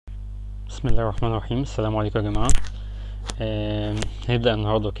بسم الله الرحمن الرحيم. السلام عليكم يا جماعة. هنبدأ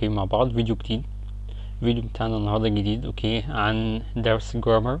النهاردة مع بعض فيديو جديد. الفيديو بتاعنا النهاردة جديد عن درس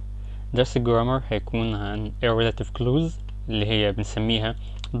الجرامر. درس الجرامر هيكون عن relative clues اللي هي بنسميها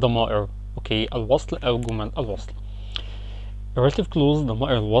ضمائر الوصل أو جمل الوصل. relative clues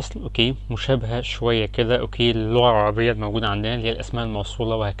ضمائر الوصل مشابهة شوية كده للغة العربية الموجودة عندنا اللي هي الأسماء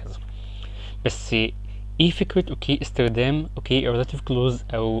الموصولة وهكذا. بس ايه فكرة استخدام relative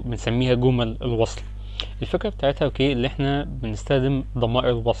clues او بنسميها جمل الوصل؟ الفكرة بتاعتها اللي احنا بنستخدم ضمائر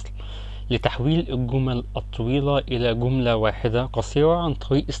الوصل لتحويل الجمل الطويلة الى جملة واحدة قصيرة عن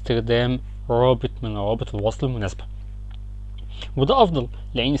طريق استخدام رابط من روابط الوصل المناسبة. وده افضل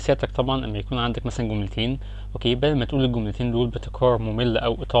لان سيادتك طبعا لما يكون عندك مثلا جملتين بدل ما تقول الجملتين دول بتكرار ممل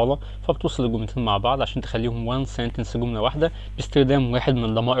او اطالة، فبتوصل الجملتين مع بعض عشان تخليهم one sentence جملة واحدة باستخدام واحد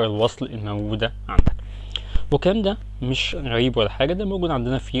من ضمائر الوصل الموجودة عندك. والكلام ده مش غريب ولا حاجة، ده موجود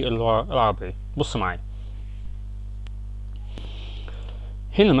عندنا في اللغة العربية. بص معايا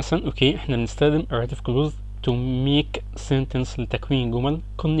هنا مثلا احنا بنستخدم relative clause to make sentence لتكوين جمل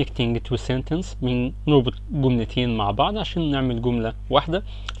connecting to sentence، من نربط جملتين مع بعض عشان نعمل جملة واحدة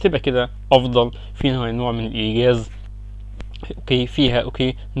تبقى كده أفضل، فيها نوع من الإيجاز فيها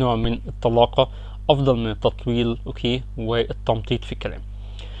نوع من الطلاقة، أفضل من التطويل والتمطيط في الكلام.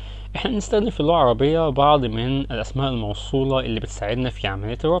 احنا بنستخدم في اللغة العربية بعض من الأسماء الموصولة اللي بتساعدنا في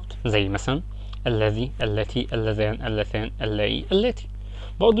عملية الربط، زي مثلا الذي، التي، اللذان، اللتان، اللائي، اللاتي.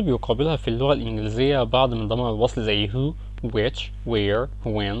 برضه بيقابلها في اللغة الإنجليزية بعض من ضمائر الوصل زي who، which، where،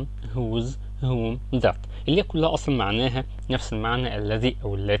 when، whose، whom، that، اللي هي كلها أصلا معناها نفس المعنى، الذي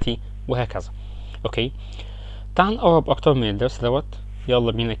أو التي وهكذا. تعال نقرب أكتر من الدرس دوت.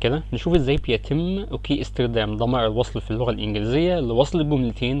 يلا بينا كده نشوف ازاي بيتم استخدام ضمائر الوصل في اللغة الإنجليزية لوصل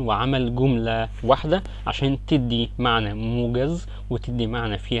الجملتين وعمل جملة واحدة عشان تدي معنى موجز وتدي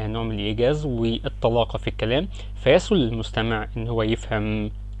معنى فيها نوع من الإيجاز والطلاقة في الكلام، فيسهل للمستمع ان هو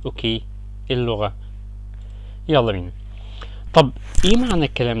يفهم اللغة. يلا بينا. طب ايه معنى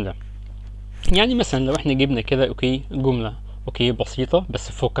الكلام ده؟ يعني مثلا لو احنا جبنا كده جملة بسيطة،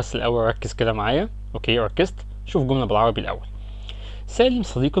 بس فوكس الأول، ركز كده معايا. ركزت؟ شوف جملة بالعربي الأول. سالم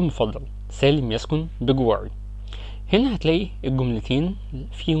صديقي المفضل، سالم يسكن بجواري. هنا هتلاقي الجملتين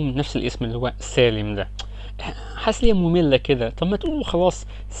فيهم نفس الاسم اللي هو سالم ده. حاسس ليه مملة كده؟ طب ما تقولوا خلاص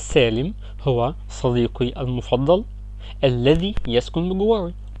سالم هو صديقي المفضل الذي يسكن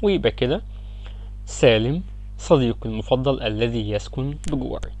بجواري، ويبقى كده سالم صديقي المفضل الذي يسكن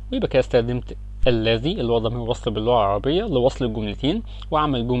بجواري، ويبقى كده استخدمت الذي اللي هو ضمير وصل باللغة العربية لوصل الجملتين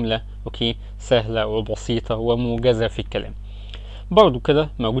وعمل جملة سهلة وبسيطة وموجزة في الكلام. برضو كده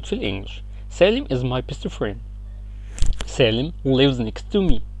موجود في الانجليش. سالم is my best friend. سالم lives next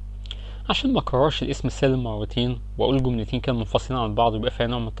to me. عشان ما اكررش الاسم سالم مرتين واقول جملتين كده منفصلين عن بعض ويبقى فيها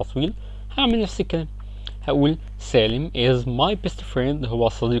نوع من التطويل، هعمل نفس الكلام. هقول سالم is my best friend هو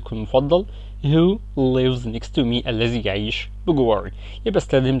صديقي المفضل who lives next to me الذي يعيش بجواري. يبقى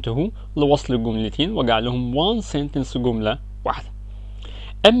استخدمته لوصل الجملتين وجعلهم one sentence جملة واحدة.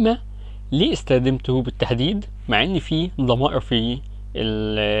 اما ليه استخدمته بالتحديد مع ان في ضمائر في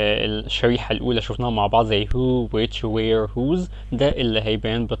الشريحة الأولى شفناها مع بعض زي who، which، where، whose، ده اللي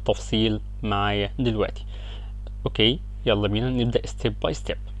هيبان بالتفصيل معايا دلوقتي. يلا بينا نبدأ step by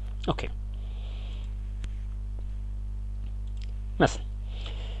step. مثلا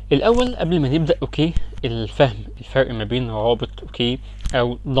الأول قبل ما نبدأ الفهم الفرق ما بين روابط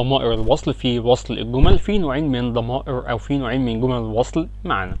أو ضمائر الوصل في وصل الجمل. في نوعين من ضمائر أو في نوعين من جمل الوصل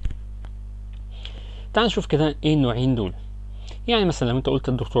معانا. تعال نشوف كده ايه النوعين دول. يعني مثلا لو انت قلت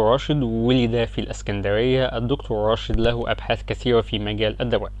الدكتور راشد ولد في الاسكندرية، الدكتور راشد له ابحاث كثيرة في مجال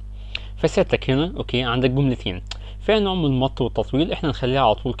الدواء. فسيادتك هنا عندك جملتين فيها نوع من المط والتطويل، احنا نخليها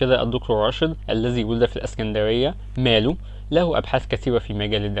على طول كده الدكتور راشد الذي ولد في الاسكندرية ماله له ابحاث كثيرة في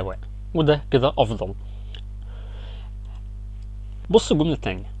مجال الدواء، وده كده افضل. بص الجملة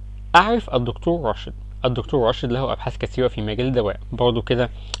التانية، اعرف الدكتور راشد. الدكتور راشد له ابحاث كثيرة في مجال الدواء. برضو كده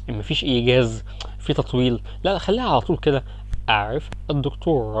مفيش ايجاز في تطويل، لا خليها على طول كده أعرف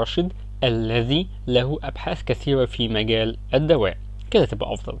الدكتور راشد الذي له أبحاث كثيرة في مجال الدواء، كده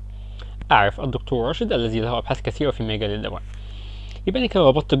تبقى أفضل. أعرف الدكتور راشد الذي له أبحاث كثيرة في مجال الدواء. يبقى أنا كده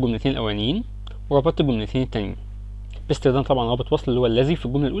ربطت الجملتين الأولانيين وربطت الجملتين التانيين باستخدام طبعا رابط وصل اللي هو الذي في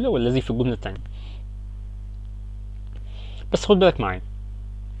الجملة الأولى والذي في الجملة التانية. بس خد بالك معايا،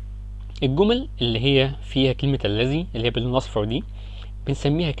 الجمل اللي هي فيها كلمة الذي اللي هي باللون الأصفر دي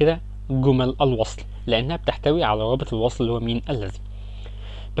بنسميها كده جمل الوصل، لأنها بتحتوي على رابط الوصل اللي هو مين؟ الذي.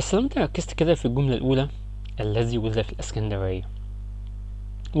 بس لو انت ركزت كده في الجملة الأولى الذي ولد في الإسكندرية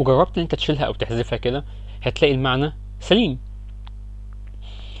وجربت ان انت تشيلها أو تحذفها كده، هتلاقي المعنى سليم.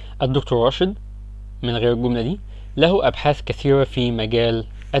 الدكتور راشد من غير الجملة دي له أبحاث كثيرة في مجال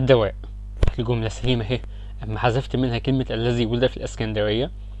الدواء. الجملة سليمة اهي، أما حذفت منها كلمة الذي ولد في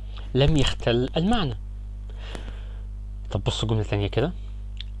الإسكندرية لم يختل المعنى. طب بصوا جملة تانية كده،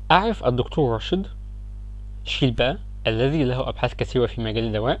 أعرف الدكتور راشد، شيل بقى الذي له أبحاث كثيرة في مجال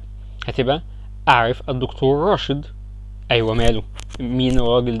الدواء، هتبقى أعرف الدكتور راشد. أيوة ماله، مين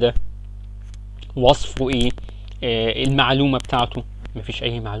الراجل ده، وصفه إيه، المعلومة بتاعته، مفيش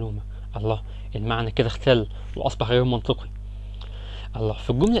أي معلومة. الله، المعنى كده اختل وأصبح غير منطقي. الله، في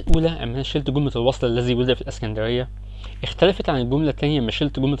الجملة الأولى أما شلت جملة الوصل الذي ولد في الإسكندرية اختلفت عن الجملة الثانية لما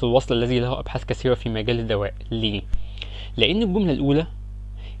شلت جملة الوصل الذي له أبحاث كثيرة في مجال الدواء. ليه؟ لأن الجملة الأولى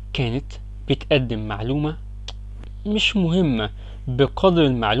كانت بتقدم معلومة مش مهمة بقدر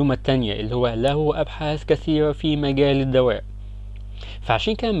المعلومة التانية اللي هو له أبحاث كثيرة في مجال الدواء،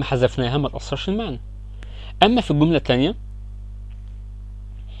 فعشان كده لما حذفناها ما تأثرش المعنى. أما في الجملة التانية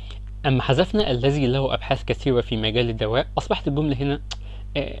أما حذفنا الذي له أبحاث كثيرة في مجال الدواء أصبحت الجملة هنا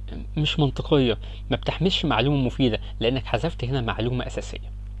مش منطقية، ما بتحملش معلومة مفيدة لأنك حذفت هنا معلومة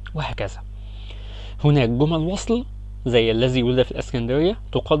أساسية. وهكذا هناك جمل وصل زي الذي ولد في الإسكندرية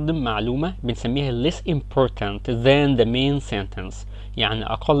تقدم معلومة بنسميها less important than the main sentence، يعني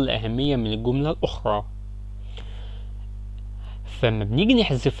أقل أهمية من الجملة الأخرى. فلما بنيجي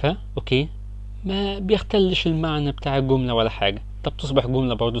نحذفها أوكي ما بيختلش المعنى بتاع الجملة ولا حاجة، طب تصبح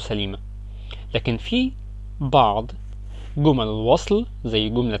جملة برضو سليمة. لكن في بعض جمل الوصل زي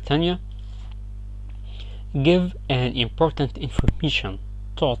الجملة الثانية give an important information،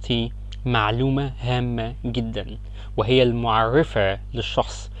 تعطي معلومة هامة جدا وهي المعرفة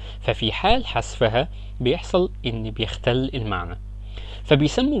للشخص، ففي حال حذفها بيحصل ان بيختل المعنى،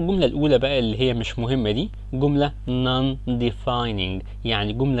 فبيسموا الجملة الأولى بقى اللي هي مش مهمة دي جملة non-defining،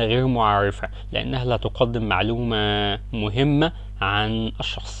 يعني جملة غير معرفة لأنها لا تقدم معلومة مهمة عن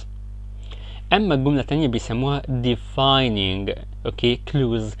الشخص. أما الجملة التانية بيسموها defining أوكي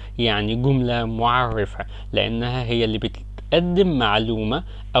clues، يعني جملة معرفة لأنها هي اللي بتقدم معلومة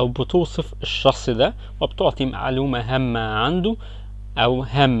أو بتوصف الشخص ده وبتعطي معلومة هامة عنده أو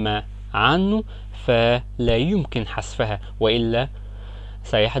هامة عنه، فلا يمكن حذفها وإلا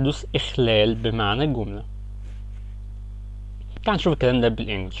سيحدث إخلال بمعنى الجملة. تعال نشوف الكلام ده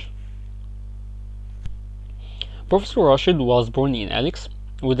بالإنجلش. Professor Rashid was born in Alex،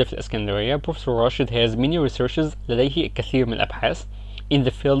 ولد في الإسكندرية. Professor Rashid has many researches، لديه الكثير من الأبحاث in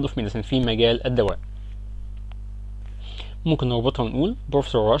the field of medicine، في مجال الدواء. ممكن نربطها ونقول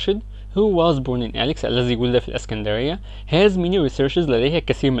Professor Rashid who was born in Alex، الذي ولد في الإسكندرية has many researches، لديه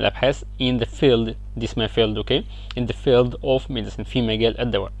الكثير من الأبحاث in the field، دي اسمها field أوكي in the field of medicine، في مجال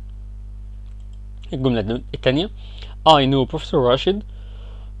الدواء. الجملة الثانية I know Professor Rashid،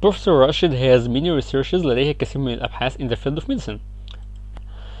 Professor Rashid has many researches، لديه الكثير من الأبحاث in the field of medicine.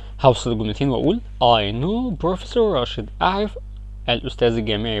 هوصل الجملتين وأقول I know Professor Rashid، أعرف الأستاذ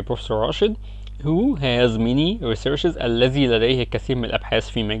الجامعي Professor Rashid who has many researches، الذي لديه الكثير من الأبحاث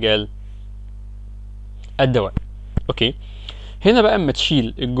في مجال الدواء. أوكي، هنا بقى اما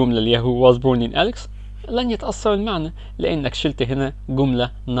تشيل الجملة اللي هي who was born in Alex لن يتأثر المعنى لأنك شلت هنا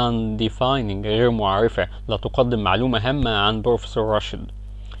جملة non-defining غير معرفة لا تقدم معلومة هامة عن بروفيسور راشد.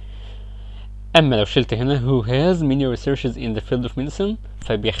 أما لو شلت هنا who has many researches in the field of medicine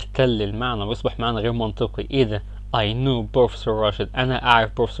فبيختل المعنى ويصبح معنى غير منطقي. إيه ده؟ I know بروفيسور راشد، أنا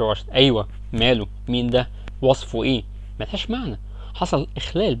أعرف بروفيسور راشد. أيوة ماله؟ مين ده؟ وصفه إيه؟ ملهاش معنى، حصل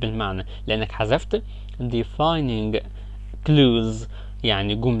إخلال بالمعنى لأنك حذفت defining clues،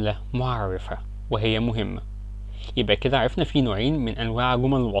 يعني جملة معرفة وهي مهمة. يبقى كده عرفنا في نوعين من أنواع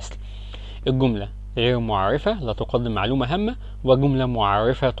جمل الوصل: الجملة غير معرفة لا تقدم معلومة هامة، وجملة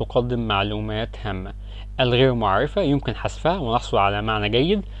معرفة تقدم معلومات هامة. الغير معرفة يمكن حذفها ونحصل على معنى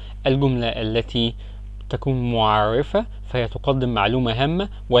جيد، الجملة التي تكون معرفة فهي تقدم معلومة هامة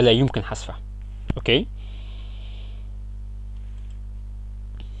ولا يمكن حذفها. اوكي،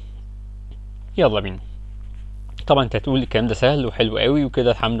 يلا بينا. طبعا انت هتقول الكلام ده سهل وحلو قوي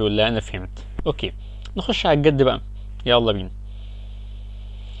وكده، الحمد لله انا فهمت. اوكي، نخش على الجد بقى، يلا بينا.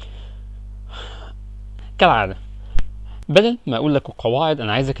 كالعادة بدل ما اقول لك القواعد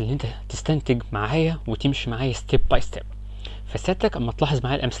انا عايزك ان انت تستنتج معايا وتمشي معايا ستيب باي ستيب. فساعتك اما تلاحظ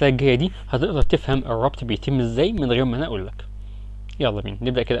معايا الامثله الجايه دي هتقدر تفهم الربط بيتم ازاي من غير ما انا اقول لك. يلا بينا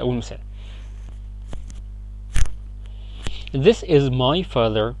نبدا كده. اول مثال: This is my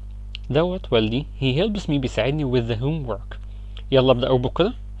father، دوت والدي. He helps me، بيساعدني with the homework. يلا ابدا اربط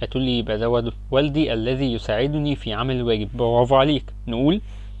كده. هتقول لي يبقى دوت والدي الذي يساعدني في عمل الواجب. برافو عليك. نقول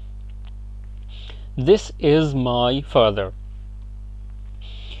This is my father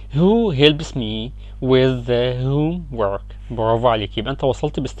who helps me with the homework. برافو عليك، يبقى انت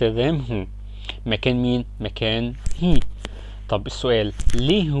وصلت باستخدام هو. مكان مين؟ مكان هي. طب السؤال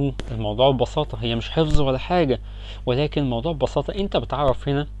ليه هو؟ الموضوع ببساطة هي مش حفظ ولا حاجة، ولكن الموضوع ببساطة انت بتعرف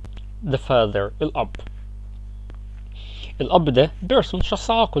هنا the father الأب. الأب ده بيرسون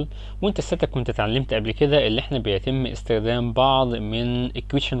شخص عاقل، وانت ساعتها كنت اتعلمت قبل كده اللي احنا بيتم استخدام بعض من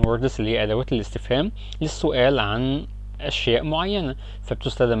question words اللي هي أدوات الاستفهام للسؤال عن أشياء معينة.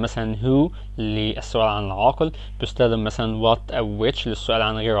 فبتستخدم مثلا who للسؤال عن العاقل، بتستخدم مثلا what أو which للسؤال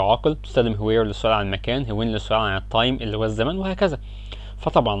عن غير عاقل، بتستخدم where للسؤال عن المكان، when للسؤال عن التايم اللي هو الزمن، وهكذا.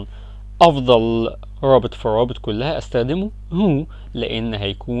 فطبعا افضل رابط في الروابط كلها استخدمه هو، لان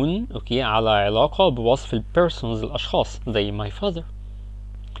هيكون اوكي على علاقة بوصف البيرسونز الاشخاص زي my father.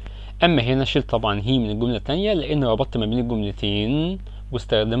 اما هنا شيل طبعا هي من الجملة التانية لان ربطت ما بين الجملتين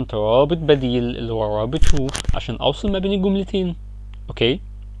واستخدمت رابط بديل اللي هو رابط هو عشان اوصل ما بين الجملتين. اوكي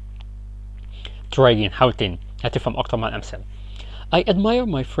try again، حاول تاني هتفهم اكتر مع الامثلة. I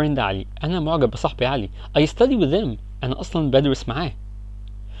admire my friend علي، انا معجب بصاحبي علي. I study with them، انا اصلا بدرس معاه.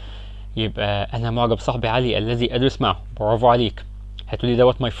 يبقى انا معجب بصاحبي علي الذي ادرس معه. برافو عليك. هتقولي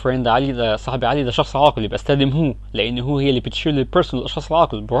دوت ماي فريند علي، ده صاحبي علي ده شخص عاقل، يبقى استخدم هو لان هو هي اللي بتشير للبيرسون الاشخاص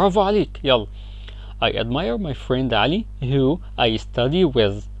العاقل. برافو عليك. يلا I admire my friend علي who I study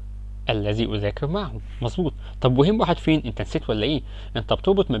with، الذي اذاكر معه. مظبوط. طب وهم واحد فين؟ انت نسيت ولا ايه؟ انت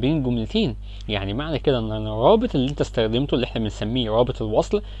بتربط ما بين الجملتين، يعني معنى كده ان الرابط اللي انت استخدمته اللي احنا بنسميه رابط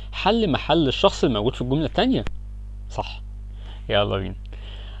الوصل حل محل الشخص الموجود في الجملة التانية. صح. يلا بينا.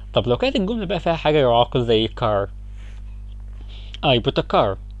 طب لو كانت الجملة بقى فيها حاجة يعاقل زي car، I bought a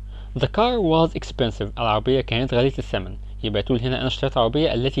car. The car was expensive. العربية كانت غالية الثمن. يبقى تقول هنا أنا اشتريت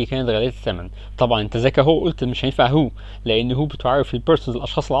عربية التي كانت غالية الثمن. طبعا أنت ذكي أهو، قلت مش هينفع هو لأن هو بتعرف البيرسونز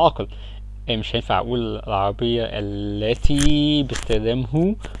الأشخاص العاقل. مش هينفع أقول العربية التي باستخدام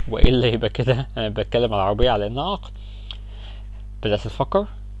هو، وإلا يبقى كده أنا بتكلم على العربية على إنها عاقل. بدأت تفكر؟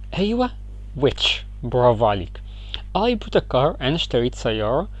 أيوه which. برافو عليك. I bought a car. أنا اشتريت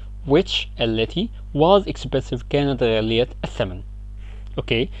سيارة which التي was expensive كانت غالية الثمن.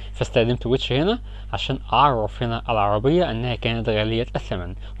 اوكي فاستخدمت which هنا عشان اعرف هنا العربية انها كانت غالية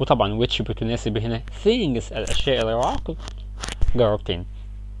الثمن، وطبعا which بتناسب هنا things الاشياء الغير عاقل. جرب تاني.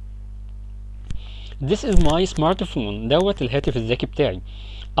 This is my smartphone. دوت الهاتف الذكي بتاعي.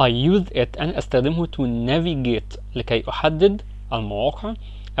 I use it. انا استخدمه to navigate لكي احدد المواقع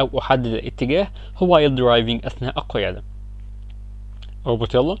او احدد الاتجاه while driving اثناء القيادة.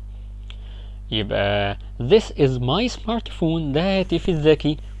 اربط يلا. يبقى this is my smartphone، ده هاتفي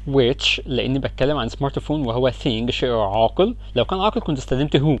الذكي which لاني بتكلم عن سمارت فون وهو thing شيء عاقل. لو كان عاقل كنت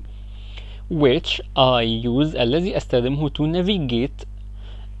استخدمت who. which I use الذي استخدمه to navigate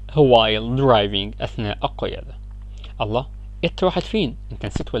while driving اثناء القيادة. الله it راحت فين؟ انت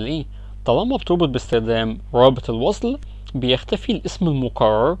نسيت ولا ايه؟ طالما بتربط باستخدام رابط الوصل بيختفي الاسم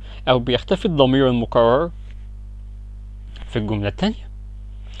المكرر او بيختفي الضمير المكرر في الجملة التانية.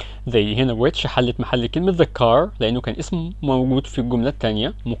 زي هنا which حلت محل كلمة the car لأنه كان اسم موجود في الجملة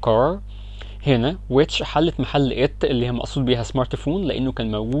التانية مكرر. هنا which حلت محل it اللي هي مقصود بيها سمارت فون لأنه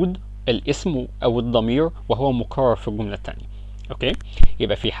كان موجود الاسم أو الضمير وهو مكرر في الجملة التانية. أوكي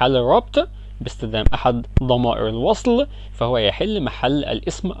يبقى في حال الربط باستخدام أحد ضمائر الوصل فهو يحل محل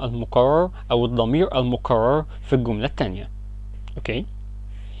الاسم المكرر أو الضمير المكرر في الجملة التانية. أوكي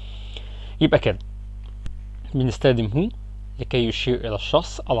يبقى كده بنستخدم هو لكي يشير إلى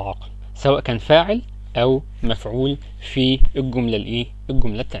الشخص العاقل سواء كان فاعل أو مفعول في الجملة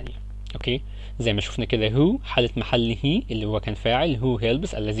الجملة التانية. أوكي زي ما شفنا كده هو حالة محل هي اللي هو كان فاعل هو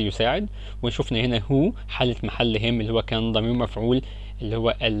هيلبس الذي يساعد، وشفنا هنا هو حالة محل هم اللي هو كان ضمير مفعول اللي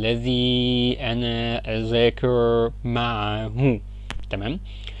هو الذي أنا أذاكر معه. تمام.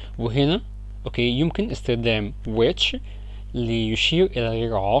 وهنا أوكي يمكن استخدام which ليشير إلى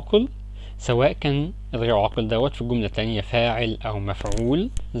غير عاقل سواء كان الغير عاقل دوت في الجملة التانية فاعل أو مفعول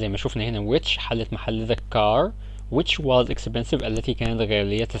زي ما شفنا هنا which حلت محل the car which was expensive التي كانت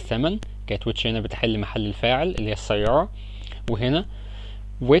غالية الثمن، كانت which هنا بتحل محل الفاعل اللي هي السيارة، وهنا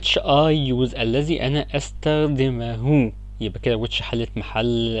which I use الذي أنا أستخدمه يبقى كده which حلت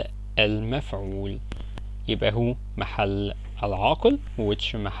محل المفعول، يبقى هو محل العاقل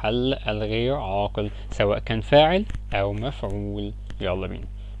which محل الغير عاقل سواء كان فاعل أو مفعول. يلا بينا.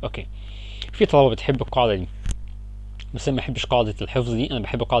 أوكي في طلبة بتحب القاعدة دي بس انا ما بحبش قاعدة الحفظ دي، انا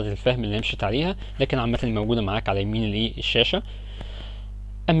بحب قاعدة الفهم اللي مشيت عليها لكن عامة موجودة معاك على يمين الشاشة.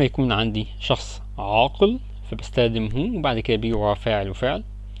 اما يكون عندي شخص عاقل فبستخدم هو وبعد كده بيجي وراه فاعل وفعل.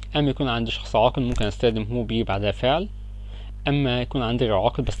 اما يكون عندي شخص عاقل ممكن استخدم هو بيجي بعدها فعل. اما يكون عندي غير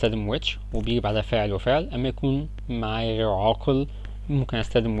عاقل بستخدم which وبيجي بعدها فاعل وفعل. اما يكون معايا غير عاقل ممكن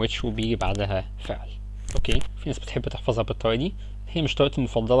استخدم which وبيجي بعدها فعل. اوكي، في ناس بتحب تحفظها بالطريقة دي، هي مش طريقتي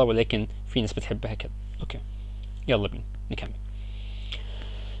المفضلة ولكن في ناس بتحبها كده. اوكي، يلا بينا نكمل.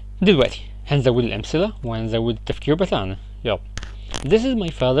 دلوقتي هنزود الأمثلة وهنزود التفكير بتاعنا. يلا. This is my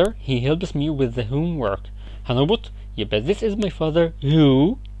father, he helps me with the homework. هنربط، يبقى this is my father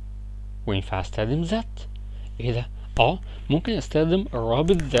who، وينفع استخدم that. ايه ده؟ ممكن استخدم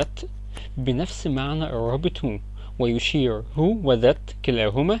الرابط that بنفس معنى الرابط who، ويشير who و that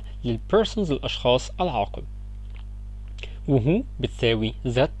كلاهما للpersons الأشخاص العاقل. وهو بتساوي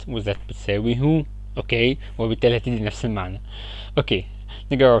that وذات بتساوي who. اوكي، وبالتالي هتدي نفس المعنى. اوكي،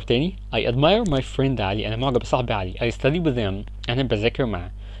 نجرب تاني. I admire my friend علي، أنا معجب بصاحبي علي. I study with them، أنا بذاكر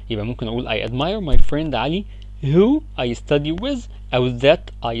معاه. يبقى ممكن أقول I admire my friend علي who I study with، أو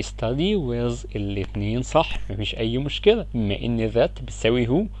that I study with. الاتنين صح، مفيش أي مشكلة، بما إن that بتساوي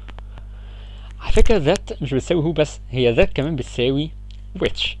who. على فكرة that مش بتساوي who بس، هي that كمان بتساوي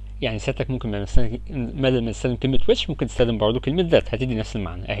which. يعني ساعتك ممكن بدل ما تستخدم كلمة which ممكن تستخدم برضه كلمة that، هتدي نفس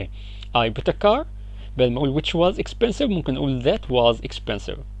المعنى. أهي I bought a car، بدل ما أقول which was expensive ممكن أقول that was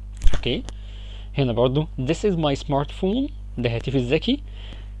expensive. أوكي، هنا برضو this is my smartphone، ده هاتفي الذكي،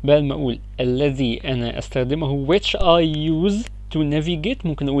 بدل ما أقول الذي أنا أستخدمه which I use to navigate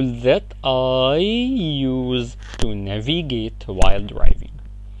ممكن أقول that I use to navigate while driving.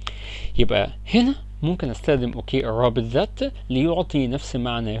 يبقى هنا ممكن أستخدم الرابط that ليعطي نفس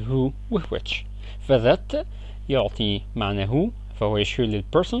معنى who و which. فذات يعطي معنى who فهو يشير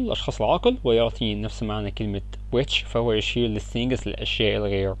للبيرسون الأشخاص العاقل، ويعطي نفس معنى كلمة which فهو يشير للثينجز الأشياء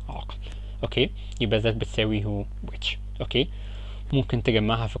الغير عاقل. اوكي، يبقى ذات بتساوي هو which. اوكي، ممكن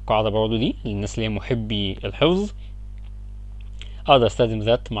تجمعها في القاعدة برضو دي للناس اللي هي محبي الحفظ. اقدر استخدم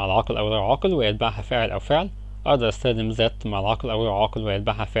ذات مع العاقل او غير عاقل ويتبعها فاعل او فعل، اقدر استخدم ذات مع العاقل او غير عاقل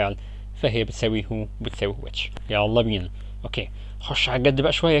ويتبعها فعل، فهي بتساوي هو بتساوي which. يلا بينا. اوكي، خش على الجد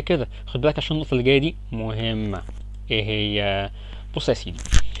بقى شوية كده، خد بالك عشان النقطة اللي جاية دي مهمة. ايه هي؟ بص يا سيدي،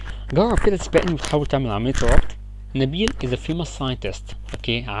 جرب كده تسبقني وتحاول تعمل عملية ربط. نبيل is a famous scientist.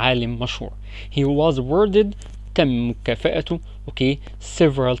 اوكي، عالم مشهور. he was awarded، تم مكافأته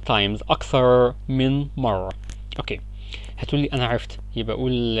several times، أكثر من مرة. اوكي، هتقولي أنا عرفت، يبقى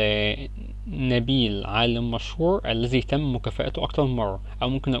أقول نبيل عالم مشهور الذي تم مكافأته أكثر من مرة، أو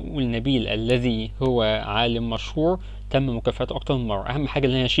ممكن أقول نبيل الذي هو عالم مشهور تم مكافأته أكثر من مرة. أهم حاجة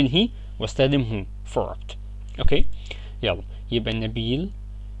إن أنا أشيل هي واستخدم هو for ربط. اوكي، يلا، يبقى نبيل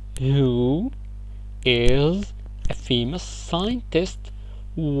who is a famous scientist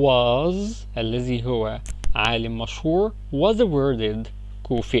was، الذي هو عالم مشهور was awarded،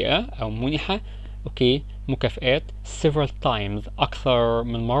 كافئ أو منح مكافآت several times، أكثر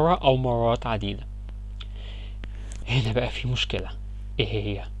من مرة أو مرات عديدة. هنا بقى في مشكلة. إيه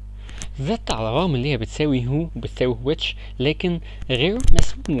هي؟ ذات على الرغم اللي هي بتساوي هو بتساوي which، لكن غير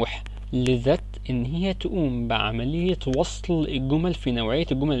مسموح لذات ان هي تقوم بعملية وصل الجمل في نوعية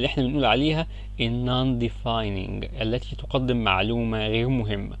الجمل اللي احنا بنقول عليها non-defining، التي تقدم معلومة غير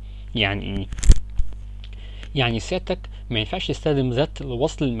مهمة. يعني ايه؟ يعني سيادتك ما ينفعش تستخدم ذات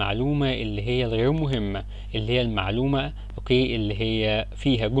لوصل المعلومة اللي هي الغير مهمة، اللي هي المعلومة اللي هي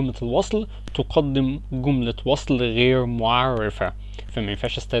فيها جملة الوصل تقدم جملة وصل غير معرفة، فما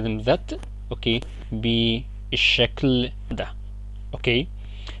ينفعش استخدم ذات بالشكل ده.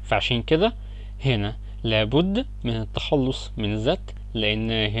 فعشان كده هنا لابد من التخلص من ذات،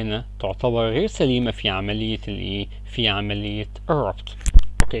 لان هنا تعتبر غير سليمة في عملية في عملية الربط.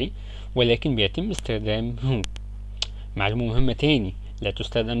 ولكن بيتم استخدام هو. معلومة مهمة تاني، لا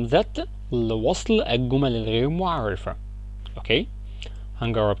تستخدم ذات لوصل الجمل الغير معرفة.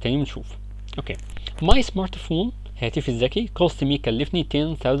 هنجرب تاني ونشوف. My smartphone، هاتفي الذكي، cost me، كلفني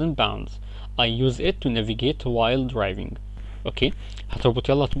 10,000 pounds. I use it to navigate while driving. هتربط،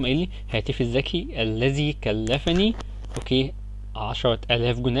 يلا تقوم قايل لي هاتفي الذكي الذي كلفني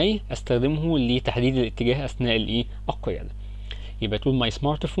 10,000 جنيه استخدمه لتحديد الاتجاه اثناء القيادة. يبقى تقول my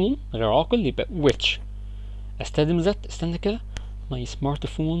smartphone غير عاقل، يبقى which. استخدم ذات، استنى كده، my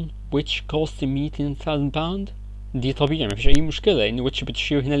smartphone which cost me 10,000 pounds. دي طبيعي مفيش اي مشكلة، لان which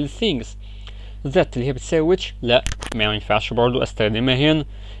بتشير هنا للثينجز. ذات اللي هي بتساوي which لا، ما ينفعش برضو استخدمها هنا،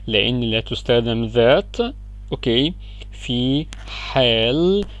 لان لا تستخدم ذات في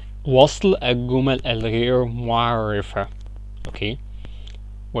حال وصل الجمل الغير معرفة.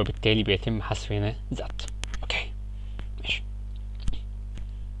 وبالتالي بيتم حذف هنا ذات. ماشي.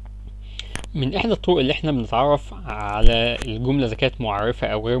 من احدى الطرق اللي احنا بنتعرف على الجملة اذا كانت معرفة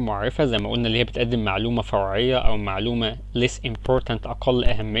او غير معرفة، زي ما قلنا اللي هي بتقدم معلومة فرعية او معلومة less important، اقل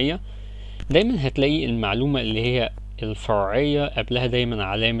اهمية، دايما هتلاقي المعلومة اللي هي الفرعية قبلها دايما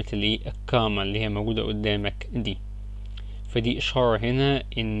علامة الكاما اللي هي موجودة قدامك دي. فدي اشارة هنا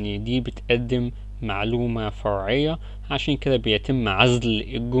ان دي بتقدم معلومة فرعية، عشان كده بيتم عزل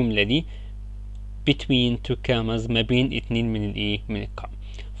الجملة دي between two commas، ما بين اتنين من الايه من القام،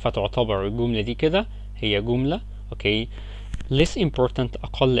 فتعتبر الجملة دي كده هي جملة اوكي less important،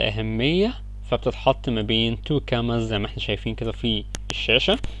 اقل اهمية، فبتتحط ما بين two commas زي ما احنا شايفين كده في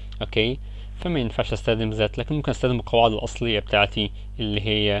الشاشة. اوكي، فما ينفعش استخدم ذات، لكن ممكن استخدم القواعد الاصلية بتاعتي اللي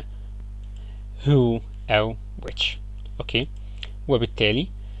هي who او which. اوكي، وبالتالي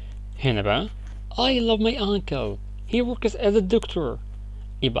هنا بقى I love my uncle he works as a doctor،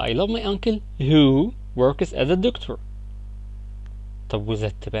 يبقى I love my uncle who works as a doctor. طب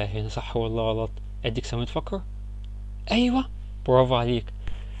وذات بقى هنا صح ولا غلط؟ اديك ثواني تفكر. ايوه برافو عليك.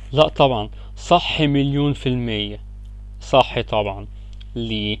 لا طبعا صح، 1,000,000%. صح طبعا.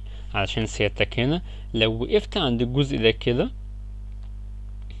 ليه؟ علشان سيادتك هنا لو وقفت عند الجزء ده كده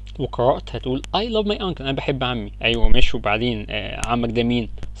وقرأت هتقول I love my uncle، أنا بحب عمي. أيوة ماشي، وبعدين عمك ده مين؟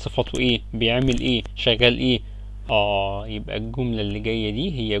 صفته إيه؟ بيعمل إيه؟ شغال إيه؟ يبقى الجملة اللي جاية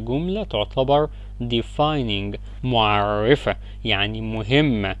دي هي جملة تعتبر defining، معرفة، يعني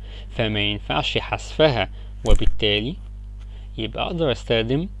مهمة، فما ينفعش حذفها، وبالتالي يبقى أقدر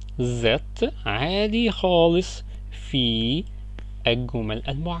أستخدم that عادي خالص في الجمل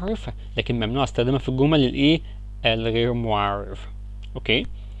المعرفة، لكن ممنوع استخدمها في الجمل الإيه؟ الغير معرفة. أوكي،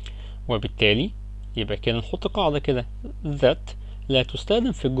 وبالتالي يبقى كده نحط قاعدة كده that لا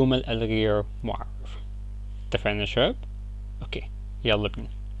تستخدم في الجمل الغير معرفة. اتفقنا يا شباب؟ اوكي يلا بينا.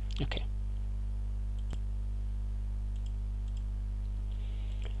 اوكي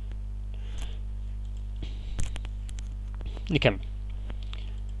نكمل.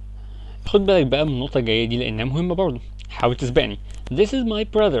 خد بالك بقى من النقطة الجاية دي لأنها مهمة برضه، حاول تسبقني. This is my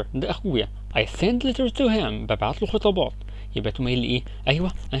brother، ده أخويا. I send letters to him، ببعت له خطابات. يبقى تقوم قايل لي إيه؟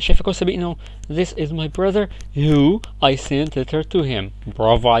 أيوه أنا شايفك هو سابقني أهو. This is my brother who I sent letter to him،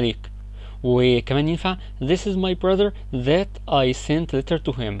 برافو عليك. وكمان ينفع This is my brother that I sent letter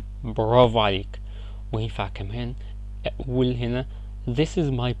to him، برافو عليك. وينفع كمان أقول هنا This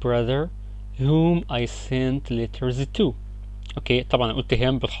is my brother whom I sent letters to. اوكي طبعا قلت him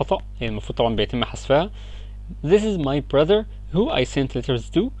بالخطأ، المفروض طبعا بيتم حذفها. This is my brother who I sent letters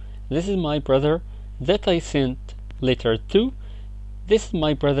to. This is my brother that I sent letter to. This is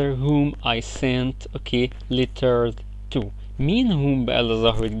my brother whom I sent letters to. مين whom بقى اللي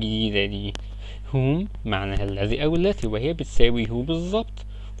ظهرت جديدة دي؟ whom معناها الذي أو التي، وهي بتساوي هو بالظبط،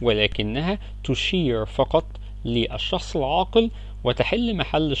 ولكنها تشير فقط للشخص العاقل وتحل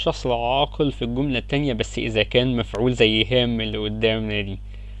محل الشخص العاقل في الجملة التانية بس إذا كان مفعول زي هم اللي قدامنا دي.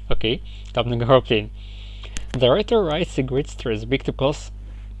 اوكي طب نجرب تاني. The writer writes great stories، بيكتب قصص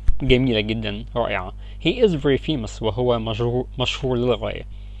جميلة جدا رائعة. He is very famous، وهو مشهور للغاية.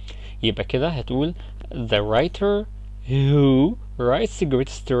 يبقى كده هتقول the writer who writes great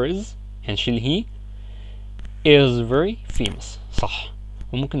stories، هنشيل he is very famous، صح.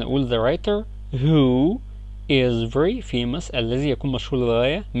 وممكن أقول the writer who is very famous، الذي يكون مشهور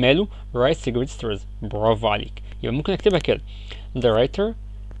للغاية، ماله writes great stories، برافو عليك. يبقى ممكن أكتبها كده the writer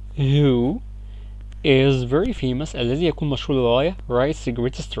who is very famous، الذي يكون مشهور للغاية writes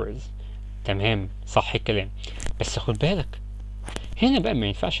great stories. تمام صح الكلام. بس خد بالك هنا بقى ما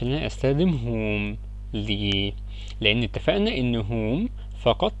ينفعش ان انا استخدم whom. ليه؟ لان اتفقنا ان whom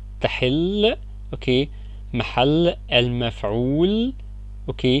فقط تحل محل المفعول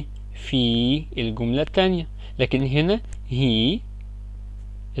في الجملة التانية، لكن هنا he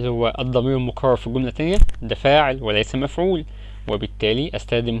اللي هو الضمير المكرر في الجملة التانية ده فاعل وليس مفعول، وبالتالي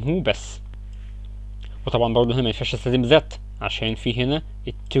استخدم who بس. وطبعا برضه هنا ما ينفعش استخدم ذات عشان في هنا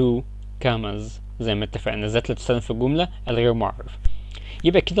التو كامز زي ما اتفقنا، ذات لا تستخدم في الجملة الغير معرف.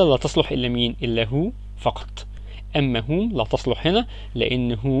 يبقى كده لا تصلح إلا مين؟ إلا هو فقط. أما whom لا تصلح هنا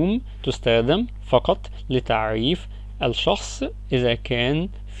لأن whom تستخدم فقط لتعريف الشخص إذا كان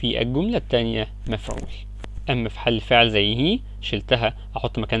في الجملة التانية مفعول. أما في حل فعل زي هي شلتها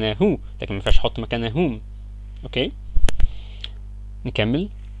أحط مكانها هو، لكن مينفعش أحط مكانها whom. أوكي نكمل.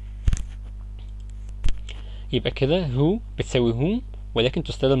 يبقى كده هو بتساوي whom ولكن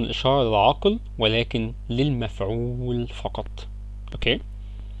تستخدم الإشارة للعاقل ولكن للمفعول فقط. أوكي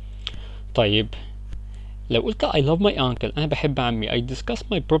طيب لو قلت I love my uncle، أنا بحب عمي. I discuss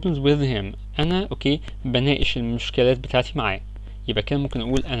my problems with him، أنا بناقش المشكلات بتاعتي معاه. يبقى كده ممكن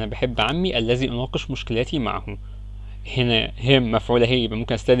أقول أنا بحب عمي الذي أناقش مشكلاتي معه. هنا him مفعولة هي، يبقى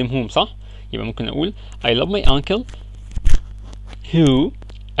ممكن أستخدم whom صح؟ يبقى ممكن أقول I love my uncle who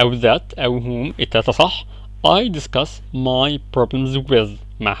أو that أو whom، التلاتة صح. I discuss my problems with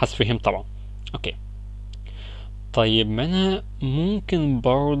مع حذف him طبعا. أوكي طيب ما أنا ممكن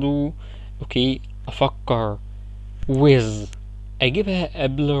برضو أفكر with اجيبها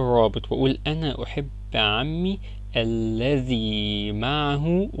قبل الرابط واقول انا احب عمي الذي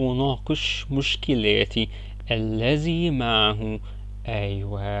معه اناقش مشكلاتي. الذي معه.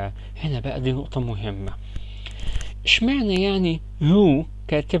 ايوه، هنا بقى دي نقطة مهمة. اشمعنى يعني هو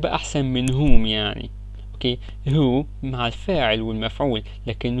كانت تبقى احسن من whom يعني؟ اوكي، هو مع الفاعل والمفعول،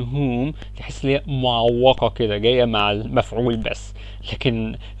 لكن whom تحس ليها معوقة كده جاية مع المفعول بس،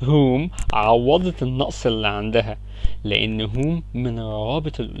 لكن whom عوضت النقص اللي عندها، لان whom من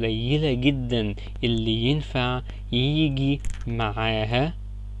الروابط القليلة جدا اللي ينفع يجي معاها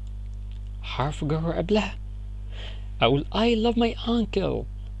حرف جر قبلها. اقول I love my uncle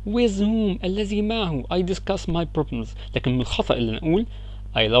with whom الذي معه I discuss my problems، لكن من الخطأ اللي نقول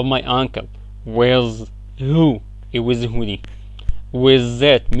I love my uncle with who. ايه with who دي؟ with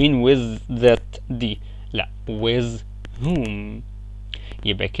that. مين with that دي؟ لا، with whom.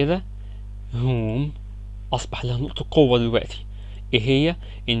 يبقى كده whom أصبح لها نقطة قوة دلوقتي. ايه هي؟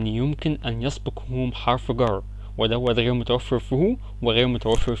 ان يمكن ان يسبق whom حرف جر، ودوت غير متوفر في who وغير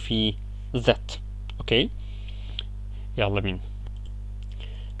متوفر في that. اوكي، يلا بينا.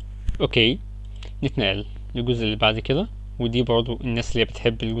 اوكي، نتنقل للجزء اللي بعد كده، ودي برضو الناس اللي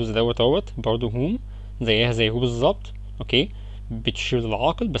بتحب الجزء دوت برضو هم زيها زي هو بالظبط. اوكي، بتشير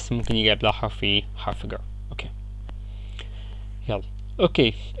للعاقل بس ممكن يجي قبلها حرف ايه؟ حرف جر. اوكي، يلا.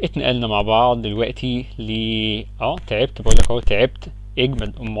 اوكي، اتنقلنا مع بعض دلوقتي تعبت، بقولك اهو تعبت.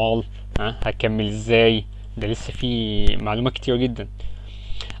 اجمد. امال هكمل ازاي؟ ده لسه في معلومات كتير جدا.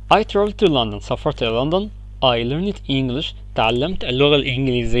 I traveled to London. سافرت إلى لندن. I learned English. تعلمت اللغة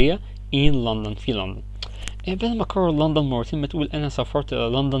الإنجليزية in London. في لندن. بدل ما أكرر لندن مرتين ما تقول أنا سافرت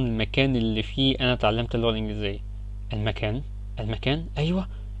إلى لندن المكان اللي فيه أنا تعلمت اللغة الإنجليزية. المكان أيوة،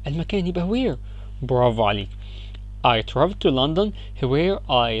 المكان يبقى where. برافو عليك. I traveled to London where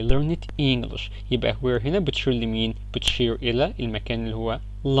I learned English. يبقى where هنا بتشير لمين؟ بتشير إلى المكان اللي هو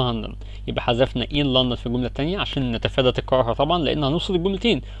لندن. يبقى حذفنا in London في الجملة التانية عشان نتفادى تكرارها طبعا، لأن هنوصل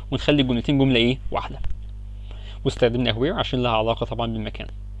الجملتين ونخلي الجملتين جملة إيه؟ واحدة. واستخدمنا where عشان لها علاقة طبعا بالمكان.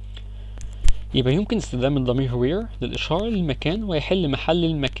 يبقى يمكن استخدام الضمير where للإشارة للمكان ويحل محل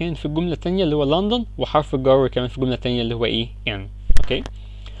المكان في الجملة التانية اللي هو لندن، وحرف الجر كمان في الجملة التانية اللي هو إيه؟ in. أوكي؟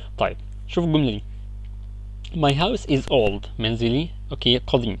 طيب، شوف الجملة دي. My house is old. منزلي اوكي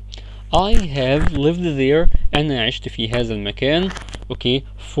قديم. I have lived there. انا عشت في هذا المكان اوكي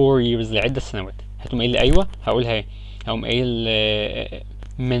 4 years لعدة سنوات. هتقوم قايل لي ايوه، هقولها ايه؟ هقوم قايل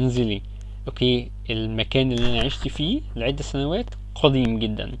منزلي اوكي المكان اللي انا عشت فيه لعدة سنوات قديم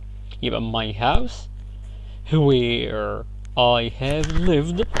جدا. يبقى my house where I have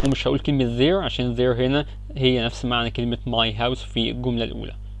lived، ومش هقول كلمة there عشان there هنا هي نفس معنى كلمة my house في الجملة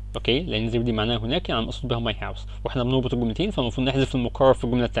الأولى. اوكي، لان زي دي معناها هناك يعني مقصود بها ماي هاوس، واحنا بنربط الجملتين فالمفروض نحذف المكرر في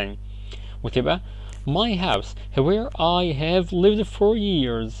الجمله الثانيه وتبقى my house where I have lived for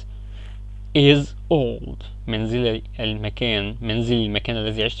years is old. منزلي المكان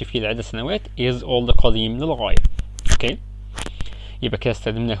الذي عشت فيه لعدة سنوات is old قديم للغاية. اوكي، يبقى كده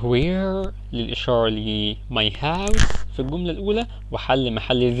استخدمنا where للإشارة ل my house في الجملة الأولى، وحل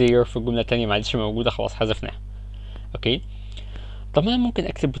محل there في الجملة الثانية ما عادش موجودة خلاص حذفناها. اوكي، طب أنا ممكن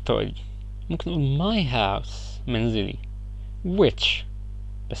أكتب بالطريقة دي، ممكن أقول my house منزلي which،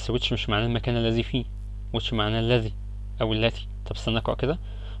 بس which مش معناه المكان الذي فيه، which معناه الذي أو التي. طب استنى أقرأ كده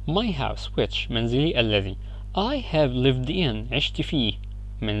my house which منزلي الذي I have lived in عشت فيه،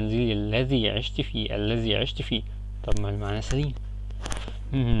 منزلي الذي عشت فيه. طب ما المعنى سليم.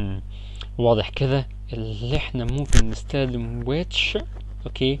 واضح كده اللي احنا ممكن نستخدم which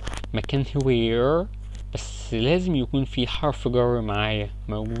اوكي مكان where، بس لازم يكون في حرف جر معايا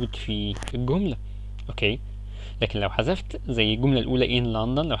موجود في الجملة. اوكي، لكن لو حذفت زي الجملة الأولى in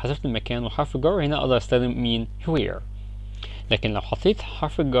London، لو حذفت المكان وحرف جر هنا أقدر أستخدم مين؟ where. لكن لو حطيت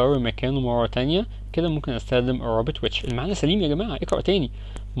حرف الجر مكانه مرة تانية كده ممكن أستخدم الرابط which. المعنى سليم يا جماعة، اقرأ تاني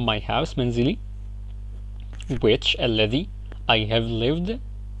my house منزلي which الذي I have lived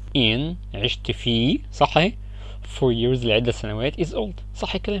in عشت فيه صح اهي for years لعدة سنوات is old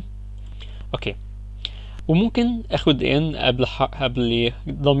صح الكلام. اوكي، وممكن اخد in قبل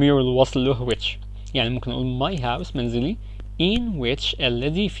ضمير الوصل اللي هو which، يعني ممكن اقول my house منزلي in which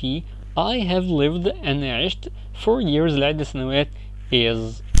الذي فيه I have lived أنا عشت for years لعدة سنوات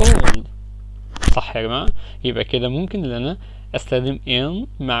is old صح يا جماعة. يبقى كده ممكن ان انا استخدم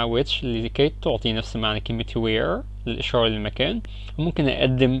in مع which لكي تعطي نفس معنى كلمة where للإشارة للمكان، وممكن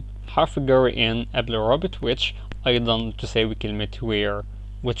اقدم حرف الجر in قبل رابط which ايضا تساوي كلمة where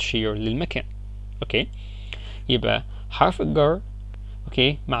وتشير للمكان. اوكي، يبقى حرف الجر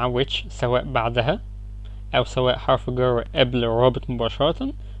اوكي مع which سواء بعدها او سواء حرف الجر قبل الرابط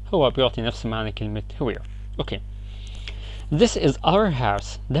مباشرة هو بيعطي نفس معنى كلمة where. اوكي، This is our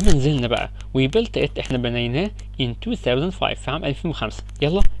house. ده منزلنا بقى. We built it. احنا بنيناه in 2005 في عام 2005.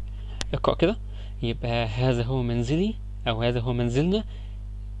 يلا اقرأ كده. يبقى هذا هو منزلي أو هذا هو منزلنا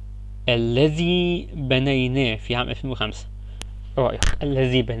الذي بنيناه في عام 2005. رأيك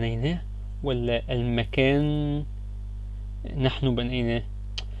الذي بنيناه ولا المكان نحن بنيناه؟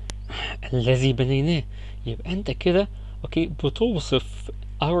 الذي بنيناه. يبقى أنت كده أوكي بتوصف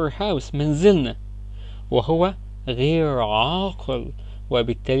our house منزلنا وهو غير عاقل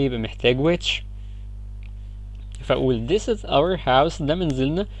وبالتالي يبقى محتاج which. فأقول this is our house ده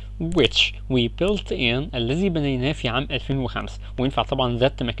منزلنا which we built in الذي بنيناه في عام 2005. وينفع طبعا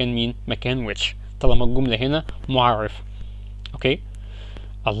ذات مكان مين؟ مكان which طالما الجملة هنا معرفة. اوكي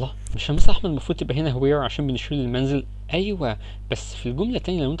الله مش يا مستر احمد المفروض تبقى هنا where عشان بنشير للمنزل؟ ايوه بس في الجملة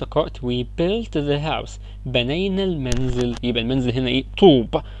التانية لو انت قرأت we built the house بنينا المنزل يبقى المنزل هنا ايه؟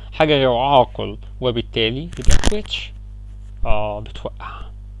 طوب حاجة غير عاقل وبالتالي يبقى which. بتوقع.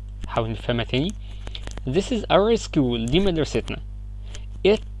 حاول نفهمها تاني. This is our school دي مدرستنا.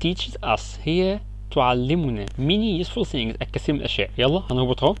 It teaches us هي تعلمنا many useful things الكثير من الأشياء. يلا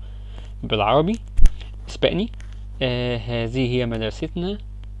هنربطها بالعربي. اسبقني. هذه هي مدرستنا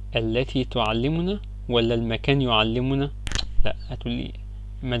التي تعلمنا ولا المكان يعلمنا؟ لا هتقول لي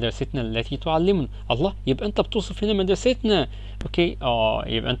مدرستنا التي تعلمنا. الله يبقى انت بتوصف هنا مدرستنا. اوكي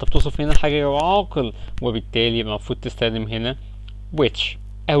يبقى انت بتوصف هنا حاجة غير عاقل وبالتالي يبقى المفروض تستخدم هنا which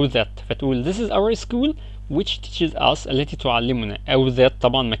أو that. فتقول this is our school which teaches us التي تعلمنا أو that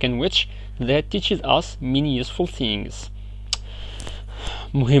طبعا مكان which that teaches us many useful things.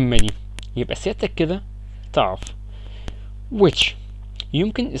 مهمة دي. يبقى سيادتك كده تعرف which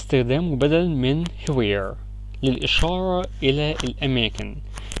يمكن استخدامه بدل من where للإشارة إلى الأماكن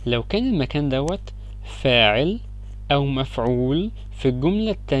لو كان المكان دوت فاعل أو مفعول في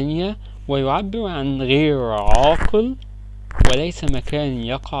الجملة التانية ويعبر عن غير عاقل وليس مكان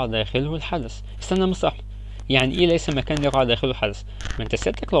يقع داخله الحدث. استنى يا مستر أحمد يعني ايه ليس مكان يقع داخله الحدث؟ ما انت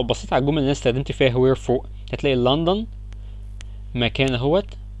سيادتك لو بصيت على الجملة اللي انا استخدمت فيها where فوق هتلاقي لندن مكان اهوت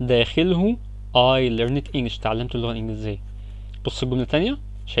داخله I learned English تعلمت اللغة الإنجليزية. بص الجملة التانية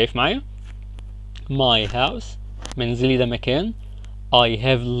شايف معايا my house منزلي ده مكان I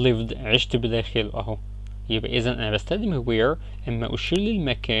have lived عشت بداخله اهو. يبقى اذا انا بستخدم where اما اشير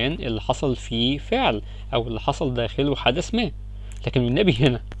للمكان اللي حصل فيه فعل او اللي حصل داخله حدث ما. لكن النبي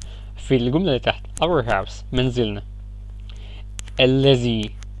هنا في الجملة اللي تحت our house منزلنا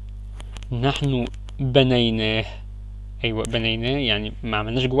الذي نحن بنيناه. ايوه بنيناه يعني ما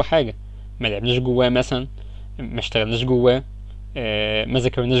عملناش جواه حاجة ما لعبناش جواه مثلا ما اشتغلناش جواه ما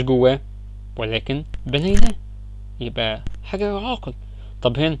ذاكرناش جواه ولكن بنيناه يبقى حاجة عاقل.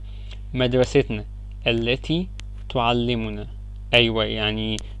 طب هنا مدرستنا التي تعلمنا ايوه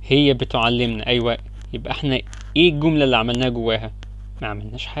يعني هي بتعلمنا ايوه يبقى احنا ايه الجملة اللي عملناها جواها؟ ما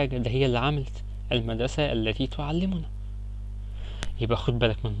عملناش حاجة ده هي اللي عملت المدرسة التي تعلمنا. يبقى خد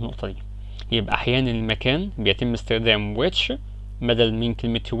بالك من النقطة دي. يبقى احيانا المكان بيتم استخدام which بدل من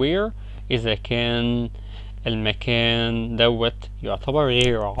كلمة where اذا كان المكان دوت يعتبر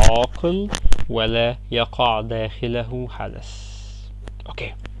غير عاقل ولا يقع داخله حدث.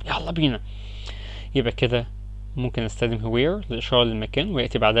 اوكي يلا بينا. يبقى كده ممكن استخدم where للإشارة للمكان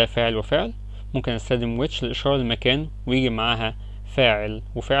ويأتي بعدها فاعل وفعل. ممكن استخدم which للإشارة للمكان ويجي معاها فاعل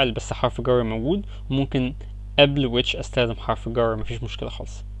وفعل بس حرف جر موجود. وممكن قبل which استخدم حرف جر مفيش مشكلة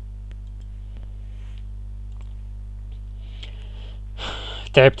خالص.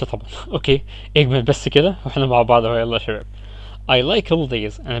 تعبت طبعا. اوكي اجمل بس كده واحنا مع بعض اهو. يلا يا شباب. I like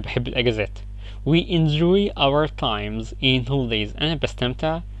holidays انا بحب الاجازات. We enjoy our times in holidays انا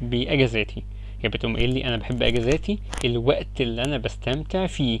بستمتع باجازاتي. يبقى تقوم قايل لي انا بحب اجازاتي الوقت اللي انا بستمتع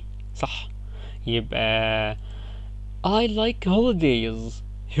فيه صح. يبقى I like holidays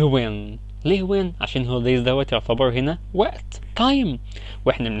when ليه when؟ عشان holidays دوت يعتبر هنا وقت time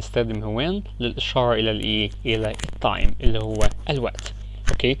واحنا بنستخدم when للإشارة إلى الإيه؟ إلى التايم اللي هو الوقت.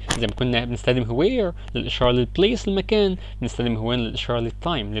 اوكي زي ما كنا بنستخدم where للإشارة للبليس المكان بنستخدم when للإشارة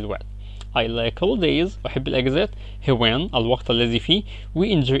للتايم للوقت. I like holidays أحب الأجازات when الوقت الذي فيه we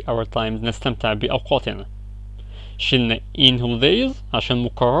enjoy our times نستمتع بأوقاتنا. شلنا in holidays عشان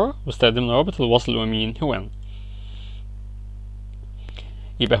مكرر واستخدمنا رابط الوصل ومين when.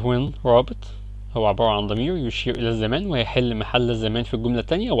 يبقى when رابط هو عبارة عن ضمير يشير إلى الزمان ويحل محل الزمان في الجملة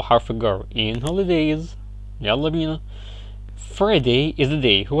التانية وحرف الجر in holidays. يلا بينا. Friday is the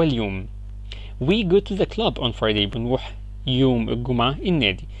day هو اليوم. We go to the club on Friday بنروح يوم الجمعة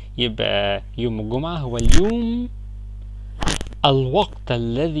النادي. يبقى يوم الجمعة هو اليوم الوقت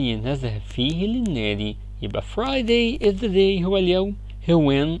الذي نذهب فيه للنادي. يبقى Friday is the day هو اليوم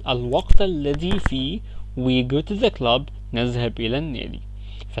when الوقت الذي فيه we go to the club نذهب إلى النادي.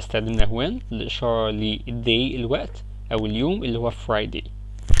 فاستخدمنا when للإشارة للday الوقت أو اليوم اللي هو Friday.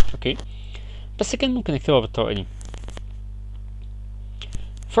 أوكي، بس كان ممكن نكتبها بالطريقة دي.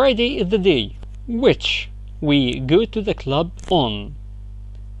 Friday is the day which we go to the club on.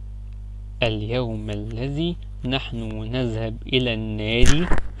 اليوم الذي نحن نذهب إلى النادي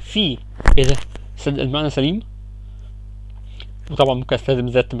فيه. إيه ده؟ صدق المعنى سليم؟ وطبعا ممكن استخدم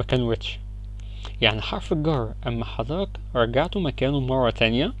ذات مكان which. يعني حرف الجر أما حضرتك رجعته مكانه مرة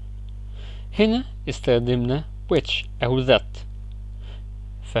تانية، هنا استخدمنا which أو ذات.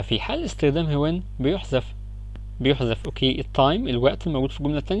 ففي حال استخدام when بيحذف اوكي التايم الوقت الموجود في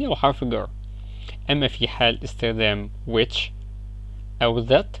الجملة التانية وحرف الجر. أما في حال استخدام which أو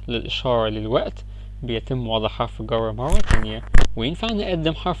ذات للإشارة للوقت بيتم وضع حرف الجر مرة تانية، وينفع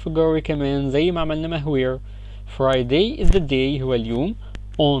نقدم حرف الجر كمان زي ما عملنا مع where. Friday is the day هو اليوم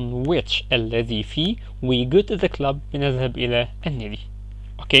on which الذي فيه we go to the club بنذهب إلى النادي.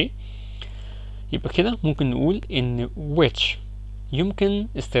 أوكي، يبقى كده ممكن نقول إن which يمكن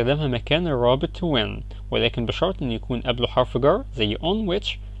استخدامها مكان الرابط when، ولكن بشرط إن يكون قبله حرف جر زي on which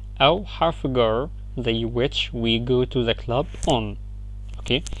أو حرف جر زي which we go to the club on.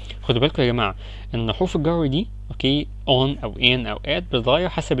 اوكي، خدوا بالكم يا جماعة ان حروف الجر دي اوكي on او in او at بتتغير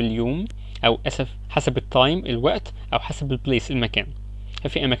حسب اليوم او حسب التايم الوقت او حسب البليس المكان.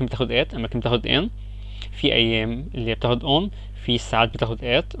 في اماكن بتاخد at، اماكن بتاخد in، في ايام اللي بتاخد on، في ساعات بتاخد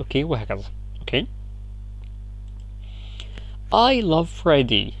at، اوكي، وهكذا. اوكي، I love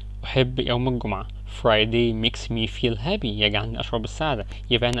Friday احب يوم الجمعة. Friday makes me feel happy يجعلني اشعر بالسعادة.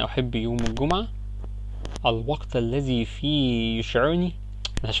 يبقى انا احب يوم الجمعة الوقت الذي فيه يشعرني.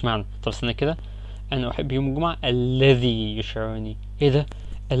 ملهاش معنى. طب استنى كده، انا احب يوم الجمعة الذي يشعرني. ايه ده؟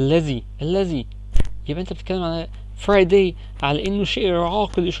 الذي يبقى انت بتتكلم على Friday على انه شيء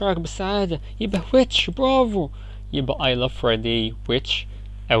عاقل يشعرك بالسعادة، يبقى which. برافو. يبقى I love Friday which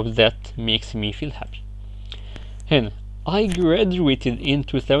او that makes me feel happy. هنا I graduated in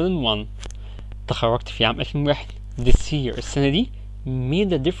 2001 تخرجت في عام 2001. This year السنة دي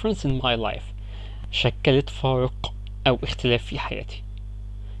made a difference in my life شكلت فارق أو اختلاف في حياتي.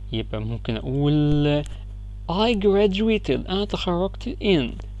 يبقى ممكن أقول I graduated أنا تخرجت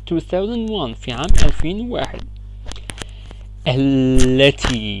in 2001 في عام 2001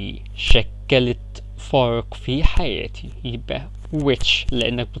 التي شكلت فارق في حياتي. يبقى which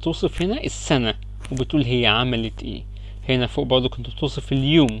لأنك بتوصف هنا السنة وبتقول هي عملت ايه. هنا فوق برضو كنت بتوصف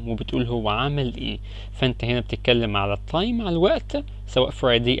اليوم وبتقول هو عمل ايه. فانت هنا بتتكلم على التايم على الوقت سواء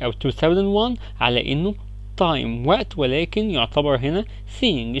Friday او 2001 على انه تايم وقت، ولكن يعتبر هنا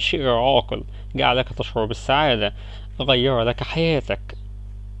thing شيء عاقل جعلك تشعر بالسعادة غير لك حياتك،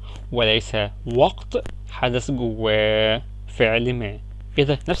 وليس وقت حدث جواه فعل ما. ايه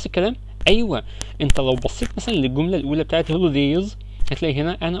ده؟ نفس الكلام. ايوه، انت لو بصيت مثلا للجملة الاولى بتاعت holidays هتلاقي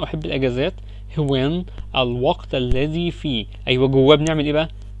هنا انا احب الاجازات when الوقت الذي فيه. ايوه، جواه بنعمل ايه بقى؟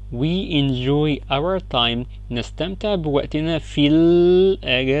 we enjoy our time نستمتع بوقتنا في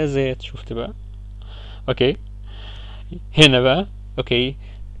الاجازات. شفت بقى؟ اوكي، هنا بقى اوكي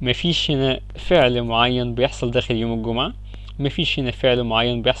مفيش هنا فعل معين بيحصل داخل يوم الجمعة، مفيش هنا فعل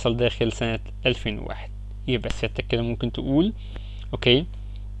معين بيحصل داخل سنة 2001. يبقى سيادتك كده ممكن تقول اوكي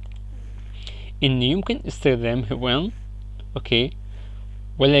ان يمكن استخدام when اوكي،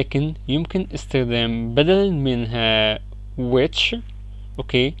 ولكن يمكن استخدام بدلا منها which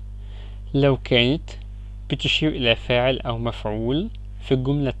اوكي لو كانت بتشير الى فاعل او مفعول في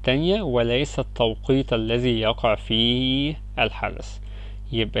الجملة التانية وليس التوقيت الذي يقع فيه الحدث.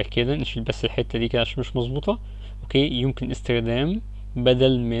 يبقى كده نشيل بس الحتة دي كده عشان مش مظبوطة. اوكي، يمكن استخدام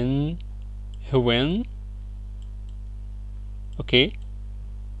بدل من when اوكي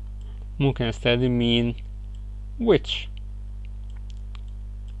ممكن استخدم مين؟ which.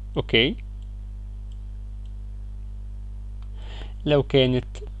 اوكي، لو كانت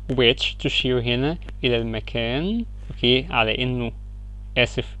which تشير هنا الى المكان اوكي على انه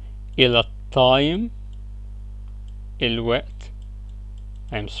اسف الى التايم الوقت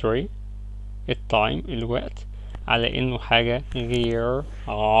I'm sorry التايم الوقت على انه حاجة غير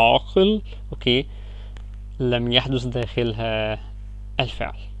عاقل اوكي لم يحدث داخلها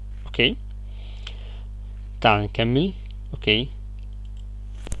الفعل. اوكي، تعال نكمل. اوكي،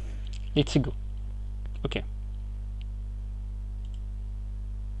 let's go. اوكي،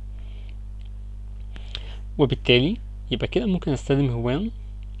 وبالتالي يبقى كده ممكن استخدم when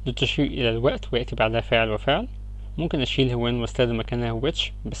لتشير الى الوقت ويأتي بعدها فاعل وفعل. ممكن اشيل when واستخدم مكانها which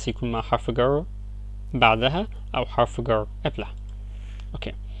بس يكون مع حرف جر بعدها او حرف جر قبلها.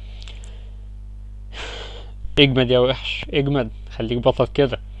 اوكي، اجمد يا وحش اجمد، خليك بطل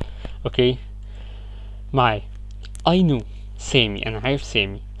كده. اوكي معايا I know سامي، أنا عارف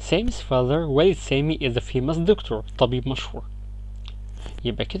سامي. Sammy's father والد سامي is a famous doctor طبيب مشهور.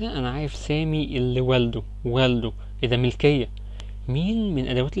 يبقى كده أنا عارف سامي اللي والده إذا ملكية. مين من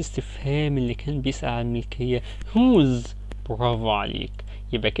أدوات الاستفهام اللي كان بيسأل عن الملكية؟ whose. برافو عليك.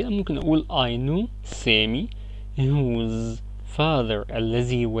 يبقى كده ممكن أقول I know سامي whose father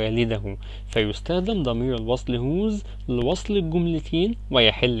الذي والده، فيستخدم ضمير الوصل whose لوصل الجملتين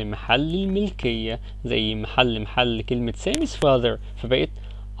ويحل محل الملكية، زي محل كلمة سامي's father، فبقت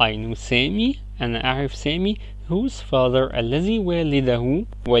I know سامي، أنا أعرف سامي whose father الذي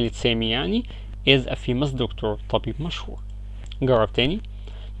والد سامي يعني is a famous doctor طبيب مشهور. جرب تاني.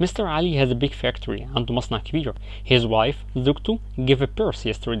 Mr. Ali has a big factory عنده مصنع كبير. His wife زوجته gave a birth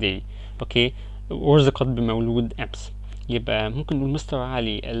yesterday. اوكي، ورزقت بمولود أمس. يبقى ممكن نقول مستر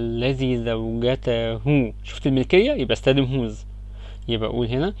علي الذي زوجته، شفت الملكية يبقى استخدم whose. يبقى أقول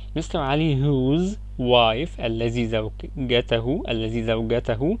هنا مستر علي whose wife الذي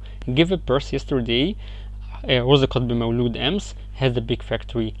زوجته gave a birth yesterday رزقت بمولود أمس has a big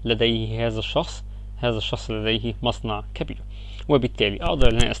factory لديه هذا الشخص لديه مصنع كبير. وبالتالي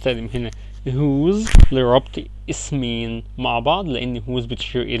أقدر أن أنا أستخدم هنا whose لربط اسمين مع بعض، لأن whose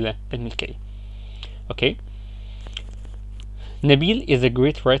بتشير إلى الملكية. أوكي. نبيل is a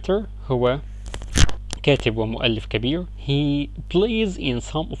great writer هو كاتب ومؤلف كبير. He plays in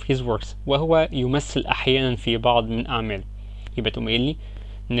some of his works وهو يمثل أحيانا في بعض من أعماله. يبقى تقوم قايل لي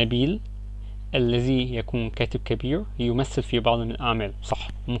نبيل الذي يكون كاتب كبير يمثل في بعض من أعماله، صح.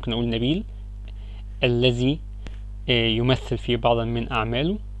 ممكن أقول نبيل الذي يمثل في بعض من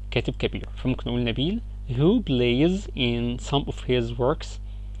أعماله كاتب كبير، فممكن أقول نبيل who plays in some of his works.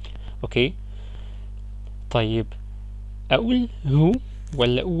 أوكي. طيب أقول who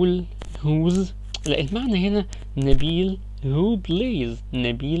ولا أقول whose؟ لا، المعنى هنا نبيل who plays،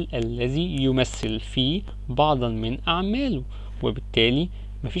 نبيل الذي يمثل في بعضا من أعماله، وبالتالي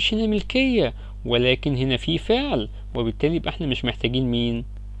مفيش هنا ملكية ولكن هنا في فعل، وبالتالي يبقى احنا مش محتاجين مين؟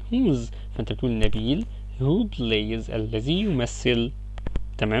 whose. فانت بتقول نبيل who plays الذي يمثل.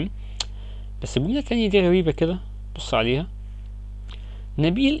 تمام. بس الجملة التانية دي غريبة كده، بص عليها.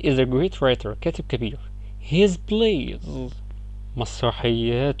 نبيل is a great writer كاتب كبير. his plays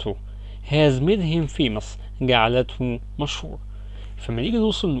مسرحياته has made him famous جعلته مشهور. فما نيجي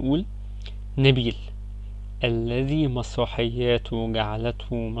نوصل نقول نبيل الذي مسرحياته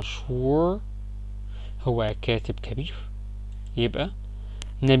جعلته مشهور هو كاتب كبير، يبقى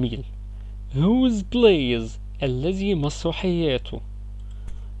نبيل whose plays الذي مسرحياته.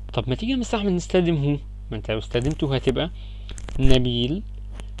 طب ما تيجي نستعمل نستخدم هو، ما انت لو استخدمته هتبقى نبيل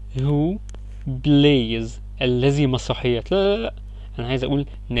who plays الذي مسرحيات. لا، انا عايز اقول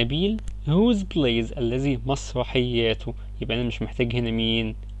نبيل whose plays الذي مسرحياته، يبقى انا مش محتاج هنا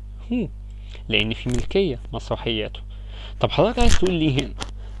مين؟ هو، لان في ملكية مسرحياته. طب حضرتك عايز تقول لي هنا؟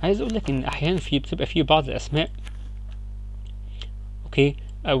 عايز اقول لك ان احيانا بتبقى في بعض الاسماء، اوكي،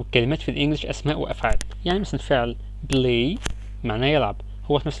 او كلمات في الانجليش اسماء وافعال. يعني مثلا فعل play معناه يلعب،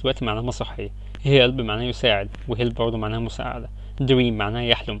 هو في نفس الوقت معناه مسرحية. help معناه يساعد، وhelp برضه معناه مساعدة. dream معناه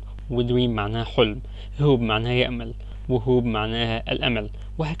يحلم، ودream معناه حلم. hope معناه يأمل، وhope معناها الأمل،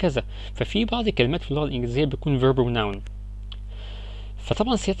 وهكذا. ففي بعض الكلمات في اللغة الإنجليزية بتكون verb و noun،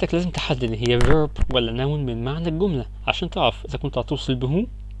 فطبعا سيادتك لازم تحدد هي verb ولا noun من معنى الجملة عشان تعرف إذا كنت هتوصل به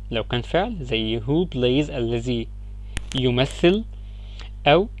لو كان فعل زي who plays الذي يمثل،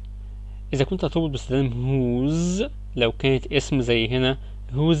 أو إذا كنت هتربط باستخدام whose لو كانت اسم زي هنا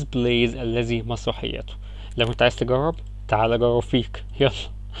whose plays الذي مسرحياته. لو كنت عايز تجرب تعال جرب فيك، يلا.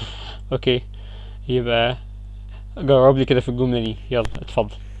 اوكي، يبقى جرب لي كده في الجملة دي، يلا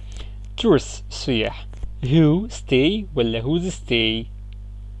اتفضل. tourists سياح. who stay ولا whose stay؟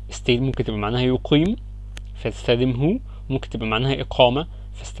 stay ممكن تبقى معناها يقيم فاستخدم who، ممكن تبقى معناها إقامة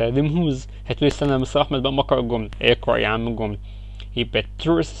فاستخدم whose. هتقولي استنى يا مستر أحمد بقى ما أقرأ الجملة. اقرأ يا عم الجملة. يبقى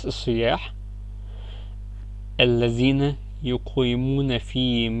tourists السياح الذين يقيمون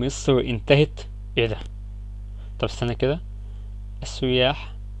في مصر انتهت. ايه ده؟ طب استنى كده،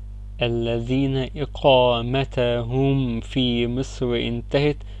 السياح الذين إقامتهم في مصر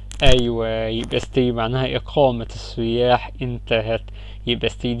انتهت. أيوة، يبقى stay معناها إقامة السياح انتهت، يبقى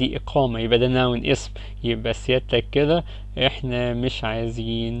stay دي إقامة، يبقى ده noun اسم. يبقى سيادتك كده احنا مش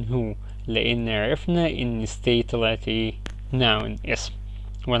عايزين هو، لأن عرفنا إن stay طلعت ايه؟ noun اسم،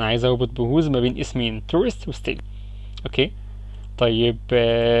 وأنا عايز أربط بهوز ما بين اسمين tourist و stay. أوكي. طيب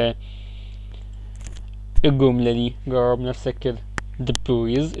الجملة دي جرب نفسك كده. the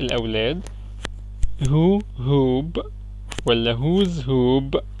boys الأولاد who hope ولا whose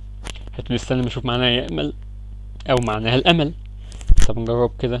hope؟ هتقول استنى نشوف معناها يأمل أو معناها الأمل. طب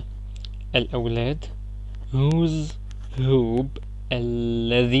نجرب كده. الأولاد whose hope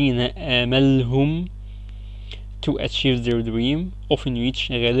الذين آملهم to achieve their dream often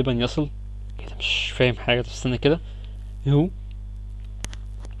reach غالبا يصل. كده مش فاهم حاجة، استنى كده. who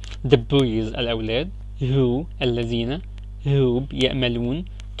the boys الأولاد، who الذين hope يأملون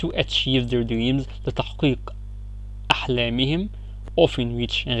to achieve their dreams لتحقيق أحلامهم often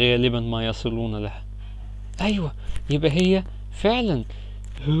reach غالبا ما يصلون لها. أيوة، يبقى هي فعلا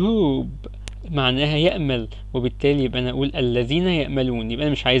hope معناها يأمل، وبالتالي يبقى أنا أقول الذين يأملون، يبقى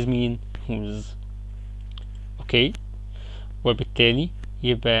أنا مش عايز مين؟ whose. أوكي، وبالتالي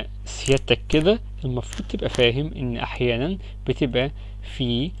يبقى سيادتك كده المفروض تبقى فاهم إن أحيانا بتبقى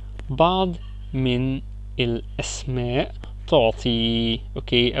في بعض من الأسماء تعطي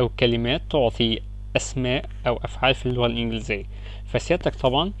أوكي أو كلمات تعطي أسماء أو أفعال في اللغة الإنجليزية. فسيادتك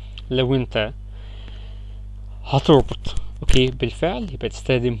طبعا لو أنت هتربط اوكي بالفعل يبقى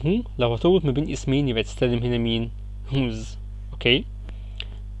تستخدم هو، لو هتربط ما بين اسمين يبقى تستخدم هنا مين؟ whose. اوكي،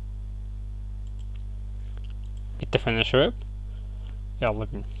 اتفقنا يا شباب؟ يلا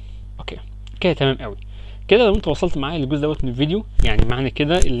بينا. اوكي كده تمام قوي. كده لو انت وصلت معايا للجزء دوت من الفيديو، يعني معنى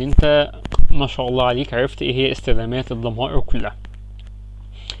كده اللي انت ما شاء الله عليك عرفت ايه هي استخدامات الضمائر كلها.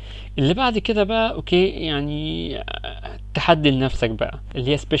 اللي بعد كده بقى اوكي يعني تحدي لنفسك بقى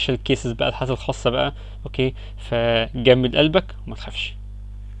اللي هي سبيشال كيسز بقى، الحالات الخاصة بقى. اوكي، فجمد قلبك وما تخافش.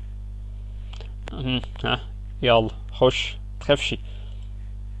 ها يلا خش، متخافش.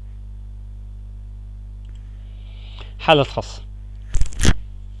 حالات خاصة.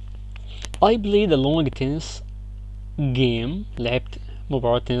 I played a long tennis game، لعبت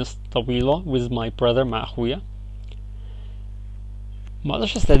مباراة تنس طويلة with my brother مع أخويا. ما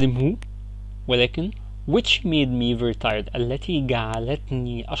أقدرش أستخدم هو، ولكن which made me very tired التي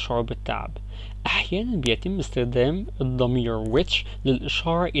جعلتني أشعر بالتعب. أحيانا بيتم استخدام الضمير which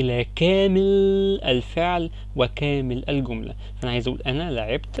للإشارة إلى كامل الفعل وكامل الجملة. فأنا عايز أقول أنا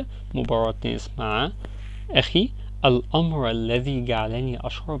لعبت مباراة تنس مع أخي، الأمر الذي جعلني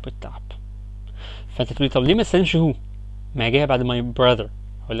أشعر بالتعب. فأنت تقولي طب ليه ما تستخدمش هو؟ ما هي جاية بعد my brother.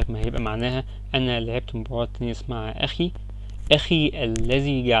 هقولك ما هيبقى معناها أنا لعبت مباراة تنس مع أخي، أخي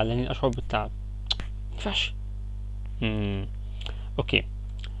الذي جعلني أشعر بالتعب. مينفعش. أوكي.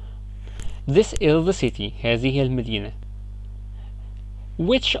 This is the city، هذه هي المدينة.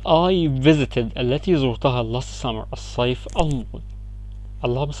 Which I visited التي زرتها last summer الصيف الماضي.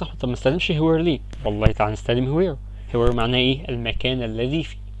 اللهم صح. طب ما نستخدمش where ليه؟ والله تعالى نستخدم where. where معناه ايه؟ المكان الذي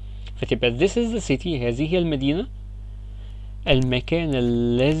فيه. فتبقى this is the city، هذه هي المدينة، المكان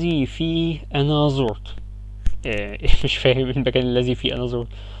الذي فيه أنا زرت. مش فاهم المكان الذي فيه أنا زرت.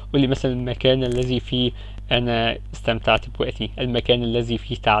 قولي مثلا المكان الذي فيه أنا استمتعت بوقتي، المكان الذي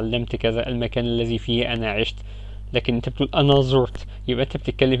فيه تعلمت كذا، المكان الذي فيه أنا عشت. لكن أنت بتقول أنا زرت، يبقى أنت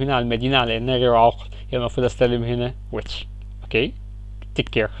بتتكلم هنا على المدينة على إنها غير عاقل، يبقى المفروض أستخدم هنا which. أوكي،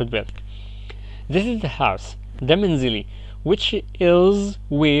 take care، خد بالك. This is the house، ده منزلي. which is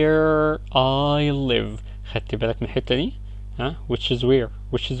where I live. خدت بالك من الحتة دي؟ ها which is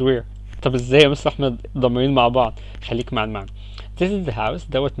where. طب ازاي يا مستر احمد ضميرين مع بعض؟ خليك مع المعنى. This is the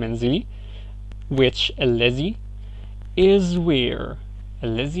house، دوت منزلي. which الذي، is where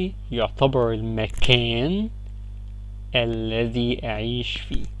الذي يعتبر المكان الذي أعيش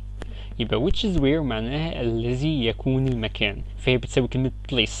فيه. يبقى which is where معناها الذي يكون المكان، فهي بتساوي كلمة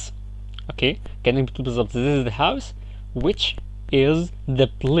place. اوكي، كأنك بتقول بالظبط this is the house which is the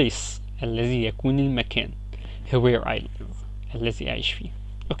place الذي يكون المكان where I live الذي أعيش فيه.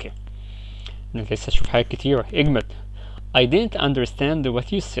 اوكي، أنا لسه أشوف حاجات كتيرة. اجمد. I didn't understand what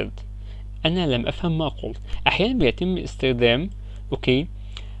you said، أنا لم أفهم ما قلت. أحيانا بيتم استخدام اوكي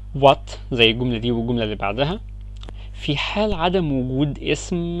what زي الجملة دي والجملة اللي بعدها في حال عدم وجود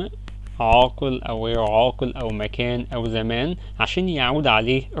اسم عاقل أو غير عاقل أو مكان أو زمان عشان يعود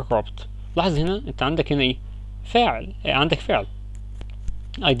عليه الربط. لاحظ هنا أنت عندك هنا إيه؟ فاعل، عندك فعل.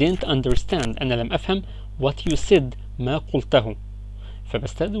 I didn't understand أنا لم أفهم what you said ما قلته.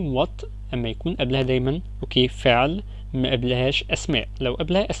 فبستخدم what أما يكون قبلها دايما اوكي فعل ما قبلهاش أسماء. لو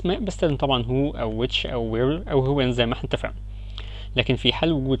قبلها أسماء بستخدم طبعا هو أو which أو where أو هو زي ما احنا اتفقنا. لكن في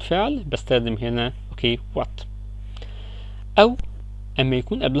حال وجود فعل بستخدم هنا اوكي what. أو أما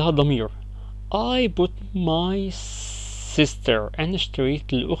يكون قبلها ضمير I bought my sister أنا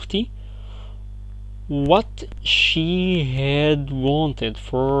اشتريت لأختي what she had wanted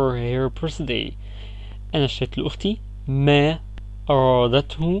for her birthday. أنا اشتريت لأختي ما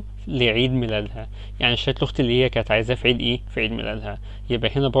أرادته لعيد ميلادها. يعني اشتريت لأختي اللي هي كانت عايزاه في عيد إيه؟ في عيد ميلادها.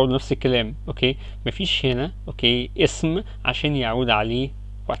 يبقى هنا برضه نفس الكلام. أوكي، مفيش هنا أوكي اسم عشان يعود عليه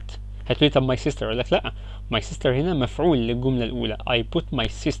what. هتقولي طب my sister، اقول لك لا، my sister هنا مفعول للجملة الأولى، I put my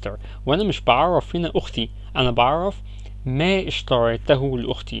sister، وأنا مش بعرف هنا أختي، أنا بعرف ما اشتريته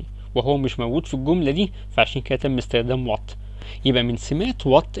لأختي، وهو مش موجود في الجملة دي، فعشان كده تم استخدام what. يبقى من سمات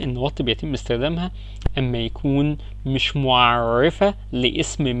what إن what بيتم استخدامها أما يكون مش معرفة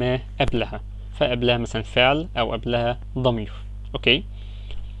لاسم ما قبلها، فقبلها مثلا فعل أو قبلها ضمير. أوكي.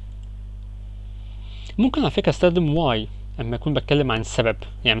 ممكن على فكرة استخدم why أما أكون بتكلم عن السبب،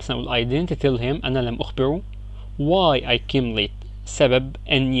 يعني مثلا أقول I didn't tell him، أنا لم أخبره why I came late، سبب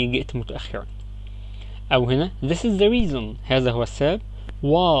أني جئت متأخرا. أو هنا this is the reason، هذا هو السبب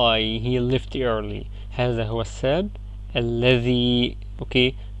why he left early، هذا هو السبب الذي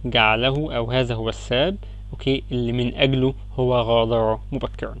أوكي جعله، أو هذا هو السبب أوكي اللي من أجله هو غادر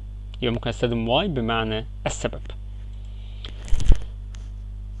مبكرا. يبقى ممكن أستخدم why بمعنى السبب.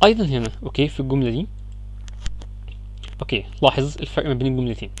 أيضا هنا أوكي في الجملة دي اوكي لاحظ الفرق ما بين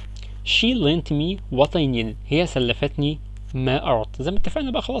الجملتين. she lent me what I needed، هي سلفتني ما اردت، زي ما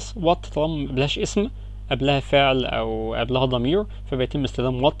اتفقنا بقى خلاص what طالما مقبلهاش اسم، قبلها فعل او قبلها ضمير، فبيتم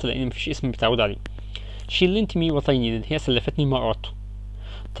استخدام what لان مفيش اسم بيتعود عليه. she lent me what I needed، هي سلفتني ما اردته.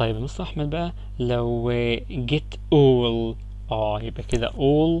 طيب يا مستر احمد بقى لو get all، يبقى كده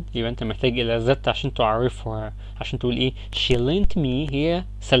all يبقى انت محتاج الى ذات عشان تعرفها، عشان تقول ايه she lent me، هي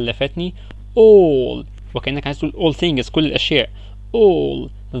سلفتني all، وكأنك عايز تقول all things، كل الأشياء، all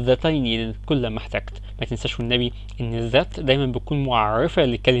that I needed، كل ما احتجت. ما تنساش والنبي إن الذات دايما بتكون معرفة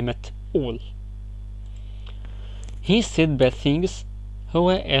لكلمة all. he said bad things، هو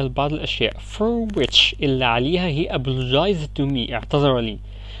قال بعض الأشياء for which اللي عليها he apologized to me، اعتذر لي.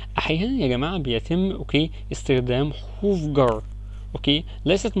 أحيانا يا جماعة بيتم أوكي استخدام حروف جر اوكي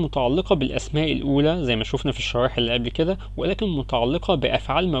ليست متعلقة بالاسماء الاولى زي ما شفنا في الشرائح اللي قبل كده، ولكن متعلقة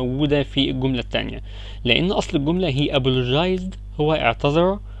بافعال موجودة في الجملة الثانية، لان اصل الجملة he apologized، هو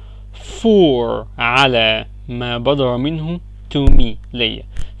اعتذر for على ما بدر منه to me ليا،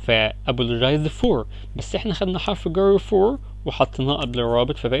 ف apologized for، بس احنا خدنا حرف جر for وحطيناه قبل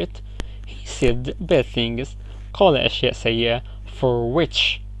الرابط، فبقت he said bad things، قال اشياء سيئة for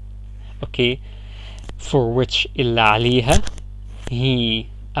which اوكي for which اللي عليها he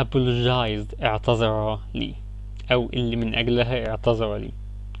apologized اعتذر لي، او اللي من اجلها اعتذر لي.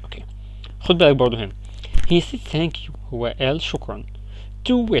 اوكي خد بالك برضو هنا he said thank you، هو قال شكرا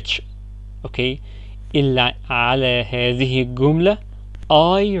to which اوكي اللي على هذه الجملة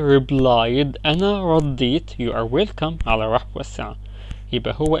I replied، انا رديت you are welcome على رحب والسعة.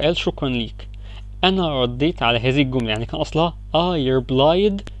 يبقى هو قال شكرا ليك، انا رديت على هذه الجملة، يعني كان اصلها I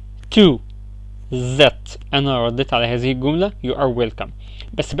replied to that، انا رديت على هذه الجملة you are welcome،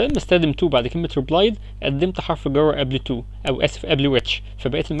 بس بدل ما استخدم to بعد كلمة replied قدمت حرف جر قبل to، او اسف قبل which،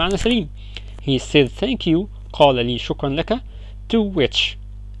 فبقيت المعنى سليم. he said thank you، قال لي شكرا لك to which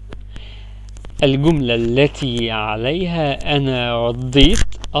الجملة التي عليها انا رديت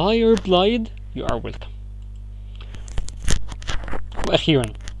I replied you are welcome. واخيرا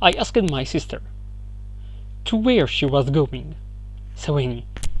I asked my sister to where she was going، ثواني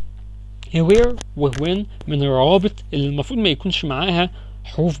where و when من الروابط اللي المفروض ما يكونش معاها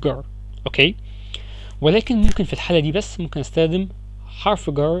حروف جر اوكي، ولكن ممكن في الحالة دي بس ممكن استخدم حرف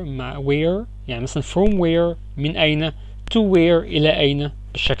جر مع where، يعني مثلا from where من أين to where إلى أين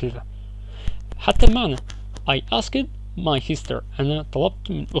بالشكل ده. حتى المعنى I asked my sister، أنا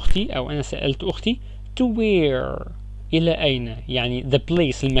طلبت من أختي أو أنا سألت أختي to where إلى أين، يعني the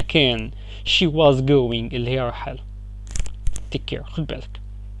place المكان she was going اللي هي رايحة له. take care، خد بالك.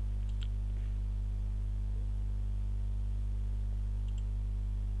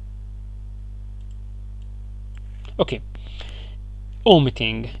 اوكي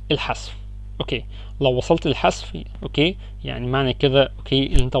omitting الحذف. اوكي لو وصلت للحذف اوكي يعني معنى كده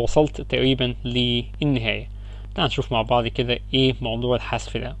اوكي انت وصلت تقريبا للنهاية. تعال نشوف مع بعض كده ايه موضوع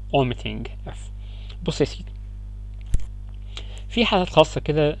الحذف ده omitting f. بص يا سيدي في حالات خاصة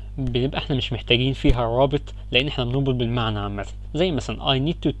كده بنبقى احنا مش محتاجين فيها رابط لان احنا بنربط بالمعنى عامة، زي مثلا I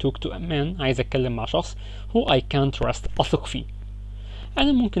need to talk to a man، عايز اتكلم مع شخص who I can't trust، اثق فيه.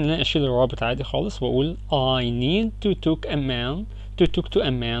 أنا ممكن إن أنا أشيل الرابط عادي خالص وأقول I need to talk to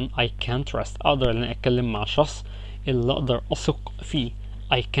a man I can't trust، أقدر إن أنا أتكلم مع شخص اللي أقدر أثق فيه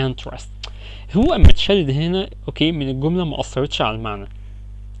I can't trust. هو أما اتشال هنا أوكي من الجملة ما أثرتش على المعنى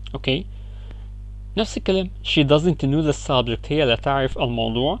أوكي. نفس الكلام she doesn't know the subject، هي لا تعرف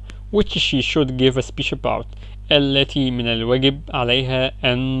الموضوع which she should give a speech about، التي من الواجب عليها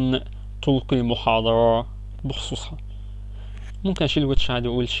أن تلقي محاضرة بخصوصها. ممكن أشيل which عادي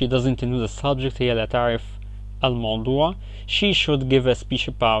وأقول she doesn't know the subject، هي لا تعرف الموضوع she should give a speech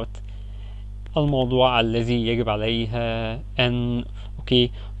about، الموضوع الذي يجب عليها أن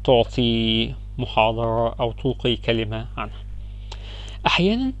أوكي تعطي محاضرة أو تلقي كلمة عنها.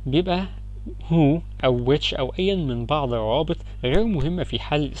 أحيانا بيبقى who أو which أو أي من بعض الروابط غير مهمة في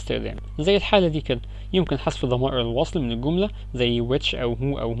حال الاستخدام، زي الحالة دي كده. يمكن حذف ضمائر الوصل من الجملة زي which أو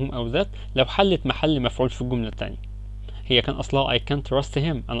who أو whom أو that لو حلت محل مفعول في الجملة التانية. هي كان أصلها I can't trust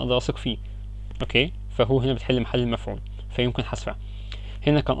him، أنا أقدر أثق فيه، أوكي، فهو هنا بتحل محل المفعول فيمكن حذفها.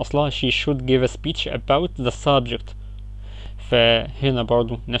 هنا كان أصلها she should give a speech about the subject، فهنا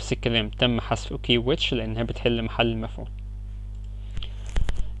برضو نفس الكلام تم حذف أوكي which لأنها بتحل محل المفعول.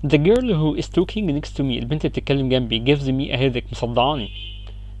 The girl who is talking next to me، البنت اللي بتتكلم جنبي gives me a headache، مصدعاني.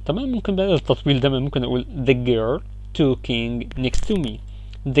 طبعا ممكن بدل التطويل ده ممكن أقول the girl talking next to me،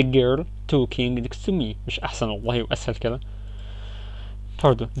 the girl talking next to me، مش أحسن والله وأسهل كده.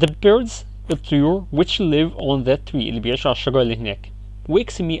 برضو the birds الطيور which live on that tree، اللي بيعيشوا على الشجرة اللي هناك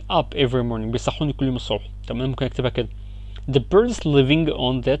wakes me up every morning، بيصحوني كل يوم الصبح. طبعا ممكن أكتبها كده the birds living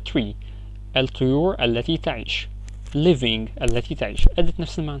on that tree، الطيور التي تعيش، living التي تعيش أدت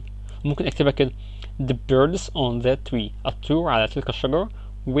نفس المعنى. ممكن أكتبها كده the birds on that tree، الطيور على تلك الشجرة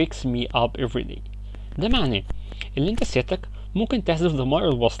wakes me up every day. ده معناه اللي انت سيادتك ممكن تحذف ضمائر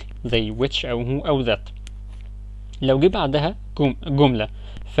الوصل زي which أو who أو that لو جه بعدها جملة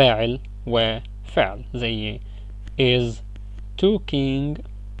فاعل وفعل زي is talking،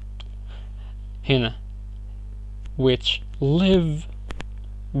 هنا which live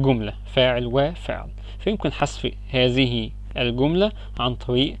جملة فاعل وفعل، فيمكن حذف هذه الجملة عن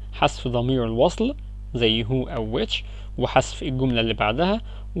طريق حذف ضمير الوصل زي who أو which وحذف الجملة اللي بعدها،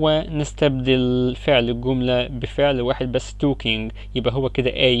 ونستبدل فعل الجملة بفعل واحد بس talking، يبقى هو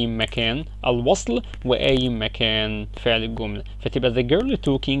كده قايم مكان الوصل وقايم مكان فعل الجملة، فتبقى the girl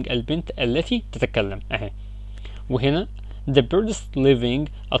talking البنت التي تتكلم اهي. وهنا the birds living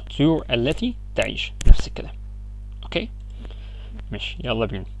الطيور التي تعيش، نفس الكلام. اوكي ماشي، يلا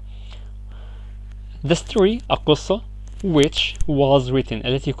بينا. The story القصة which was written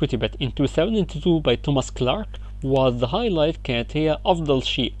التي كتبت in 2002 by Thomas Clark was the highlight، كانت هي أفضل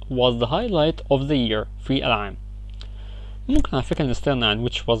شيء was the highlight of the year في العام. ممكن على فكرة نستغنى عن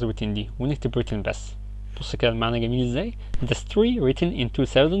which was written دي ونكتب written بس. بص كده المعنى جميل ازاي. The story written in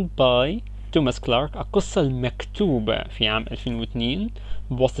 2000 by Thomas Clark، القصة المكتوبة في عام 2002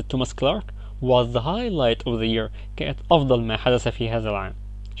 بواسطة توماس كلارك was the highlight of the year، كانت أفضل ما حدث في هذا العام.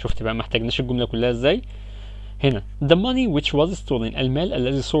 شفت بقى محتاجناش الجملة كلها ازاي. هنا the money which was stolen المال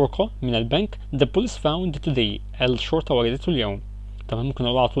الذي سرق من البنك the police found today الشرطة وجدته اليوم. طبعا ممكن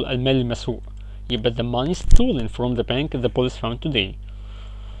أقول على طول المال المسروق، يبقى the money stolen from the bank the police found today.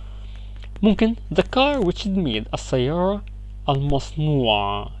 ممكن the car which is made السيارة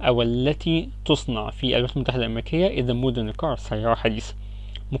المصنوعة أو التي تصنع في الولايات المتحدة الأمريكية is a modern car سيارة حديثة.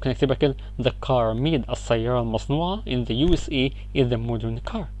 ممكن أكتبها كده the car made السيارة المصنوعة in the USA is a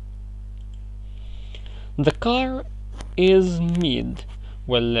modern car. The car is made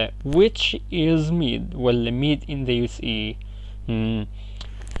ولا which is made ولا made in the USA.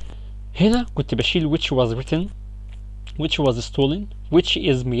 هنا كنت بشيل which was written which was stolen which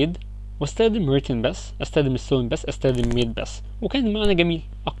is made واستخدم written بس، استخدم stolen بس، استخدم made بس، وكان المعنى جميل.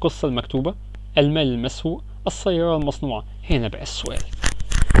 القصة المكتوبة، المال المسروق، السيارة المصنوعة. هنا بقى السؤال،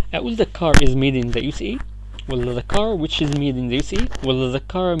 أقول the car is made in the USA ولا the car which is made in the USA ولا the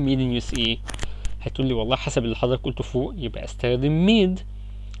car made in USA؟ هتقول لي والله حسب اللي حضرتك قلته فوق، يبقى استخدم made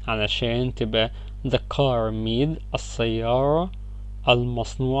علشان تبقى the car made السيارة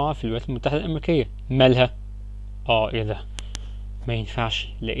المصنوعة في الولايات المتحدة الأمريكية. مالها؟ ايه ده؟ ما ينفعش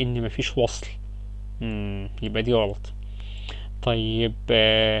لأن مفيش وصل، يبقى دي غلط. طيب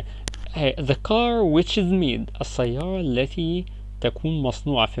the car which is made السيارة التي تكون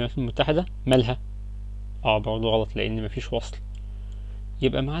مصنوعة في الولايات المتحدة مالها؟ برضو غلط لأن مفيش وصل،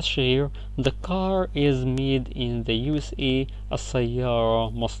 يبقى معادش غير the car is made in the USA السيارة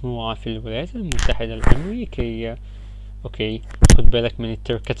مصنوعة في الولايات المتحدة الأمريكية. اوكي، خد بالك من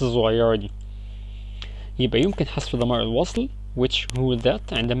التركات الصغيرة دي. يبقى يمكن حذف ضمائر الوصل which هو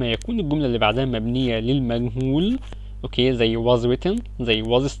that عندما يكون الجملة اللي بعدها مبنية للمجهول، اوكي، زي was written زي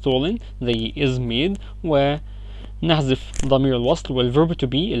was stolen زي is made، ونحذف ضمير الوصل والverb to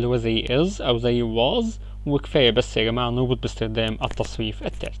be اللي هو زي is أو زي was، وكفاية بس يا جماعة نربط باستخدام التصريف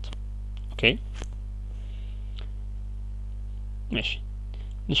الثالث. اوكي ماشي،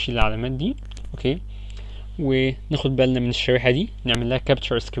 نشيل العلامات دي. اوكي، وناخد بالنا من الشريحة دي، نعمل لها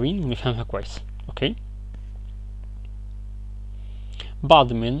capture screen ونفهمها كويس. اوكي،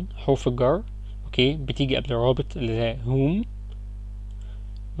 بعض من حروف الجر اوكي بتيجي قبل الرابط اللي هي whom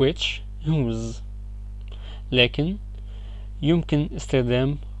which whose، لكن يمكن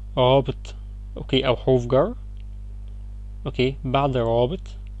استخدام رابط اوكي او حروف جر اوكي بعد الرابط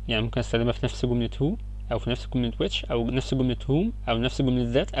يعني ممكن استخدمها في نفس جملة هو او في نفس جملة which او نفس جملة whom او نفس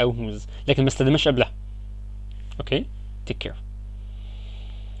جملة that او whose، لكن ما استخدمهاش قبلها. اوكي، take care.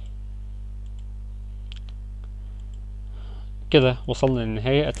 كده وصلنا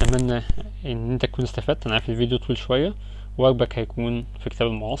للنهاية. اتمنى ان انت تكون استفدت. انا عارف الفيديو طويل شوية. واجبك هيكون في كتاب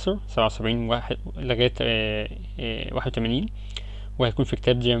المعاصر 77 واحد لغاية 81، وهيكون في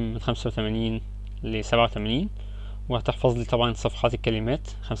كتاب جيم من 85 ل 87، وهتحفظ لي طبعا صفحات الكلمات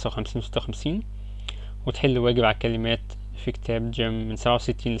 55 و 56، وتحل واجب على الكلمات في كتاب جيم من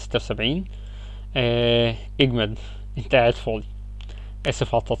 67 ل 76. اجمد، انت قاعد فاضي.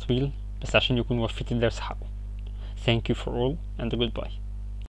 اسف على التطويل، بس عشان يكون وفيت الدرس حقه. Thank you for all and goodbye.